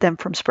and keep them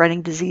from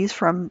spreading disease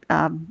from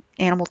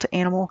animal to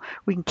animal,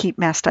 we can keep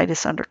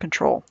mastitis under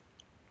control.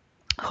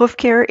 Hoof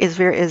care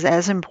is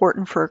as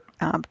important for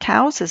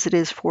cows as it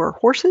is for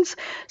horses.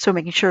 So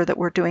making sure that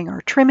we're doing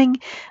our trimming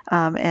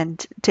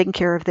and taking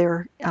care of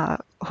their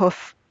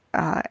hoof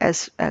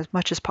as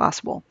much as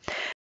possible.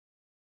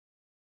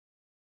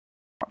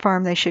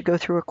 Farm, they should go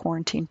through a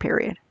quarantine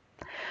period.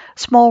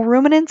 Small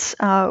ruminants,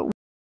 animal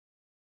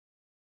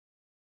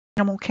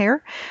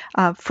care.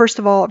 First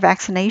of all,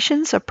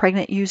 vaccinations of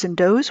pregnant ewes and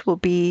does will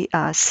be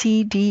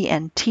C, D,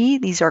 and T.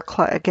 These are,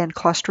 again,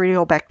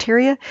 Clostridial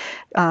bacteria,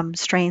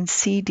 strains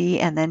C, D,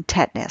 and then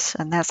tetanus.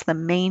 And that's the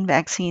main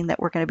vaccine that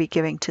we're going to be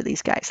giving to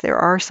these guys. There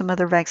are some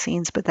other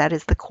vaccines, but that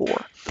is the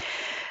core.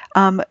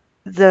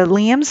 The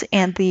lambs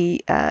and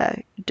the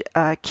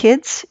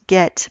kids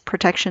get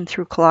protection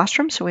through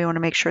colostrum, so we want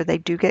to make sure they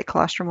do get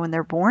colostrum when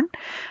they're born.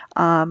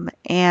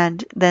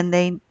 And then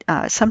they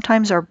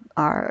sometimes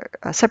are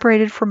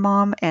separated from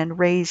mom and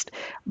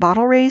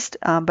bottle raised,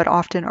 but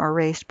often are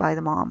raised by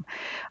the mom.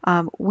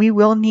 We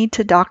will need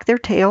to dock their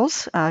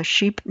tails.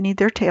 Sheep need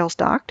their tails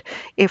docked.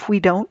 If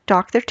we don't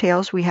dock their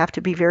tails, we have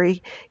to be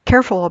very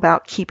careful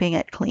about keeping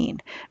it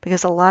clean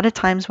because a lot of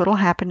times what will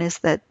happen is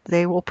that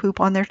they will poop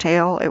on their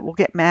tail, it will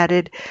get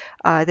matted,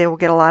 they will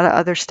get a lot of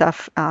other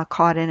stuff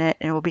caught in it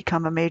and it will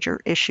become a major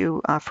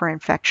issue for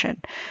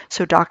infection.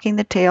 So docking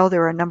the tail,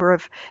 there are a number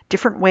of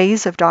different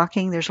ways of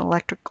docking. There's an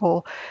electric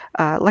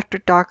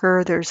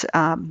docker. There's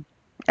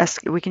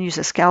we can use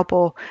a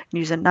scalpel,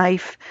 use a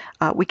knife.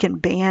 We can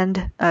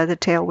band the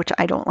tail, which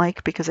I don't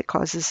like because it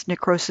causes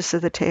necrosis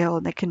of the tail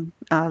and it can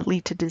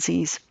lead to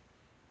disease.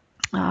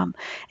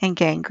 and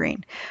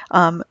gangrene.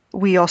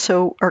 We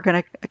also are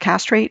going to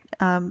castrate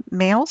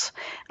males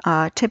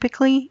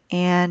typically,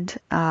 and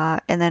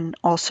then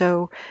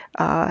also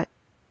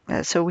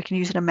so we can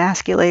use an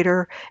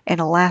emasculator and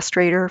a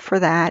lastrator for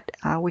that.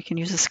 We can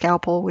use a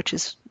scalpel, which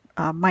is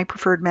my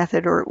preferred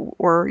method,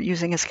 or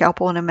using a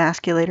scalpel and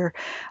emasculator,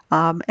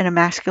 an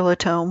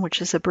emasculotome,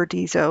 which is a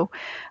Burdizo.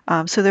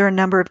 So there are a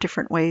number of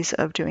different ways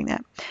of doing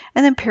that.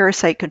 And then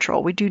parasite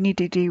control. We do need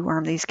to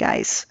deworm these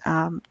guys.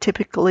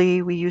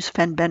 Typically, we use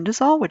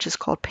fenbendazole, which is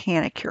called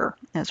Panicure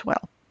as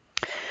well.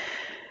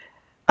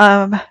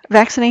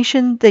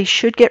 Vaccination, they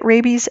should get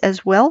rabies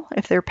as well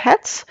if they're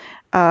pets.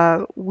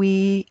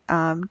 We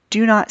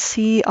do not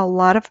see a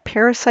lot of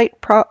parasite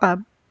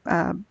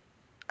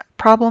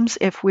problems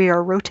if we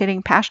are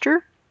rotating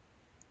pasture.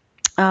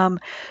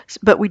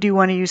 But we do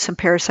want to use some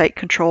parasite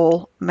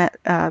control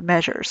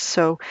measures.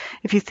 So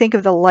if you think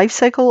of the life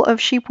cycle of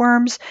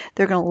sheepworms,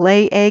 they're going to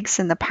lay eggs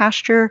in the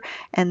pasture,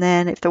 and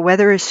then if the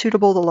weather is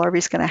suitable, the larvae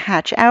is going to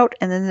hatch out,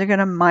 and then they're going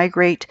to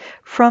migrate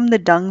from the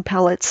dung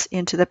pellets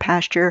into the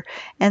pasture,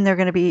 and they're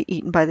going to be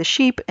eaten by the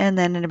sheep, and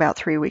then in about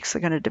 3 weeks,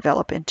 they're going to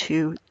develop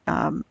into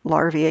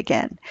larvae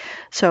again.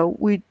 So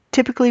we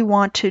typically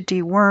want to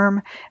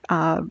deworm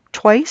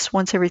twice,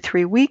 once every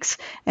 3 weeks,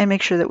 and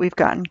make sure that we've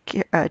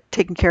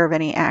taken care of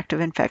any active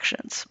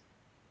infections.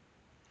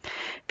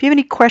 If you have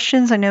any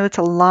questions, I know it's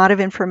a lot of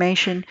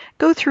information,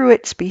 go through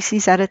it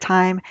species at a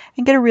time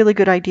and get a really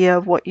good idea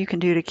of what you can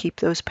do to keep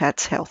those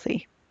pets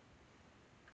healthy.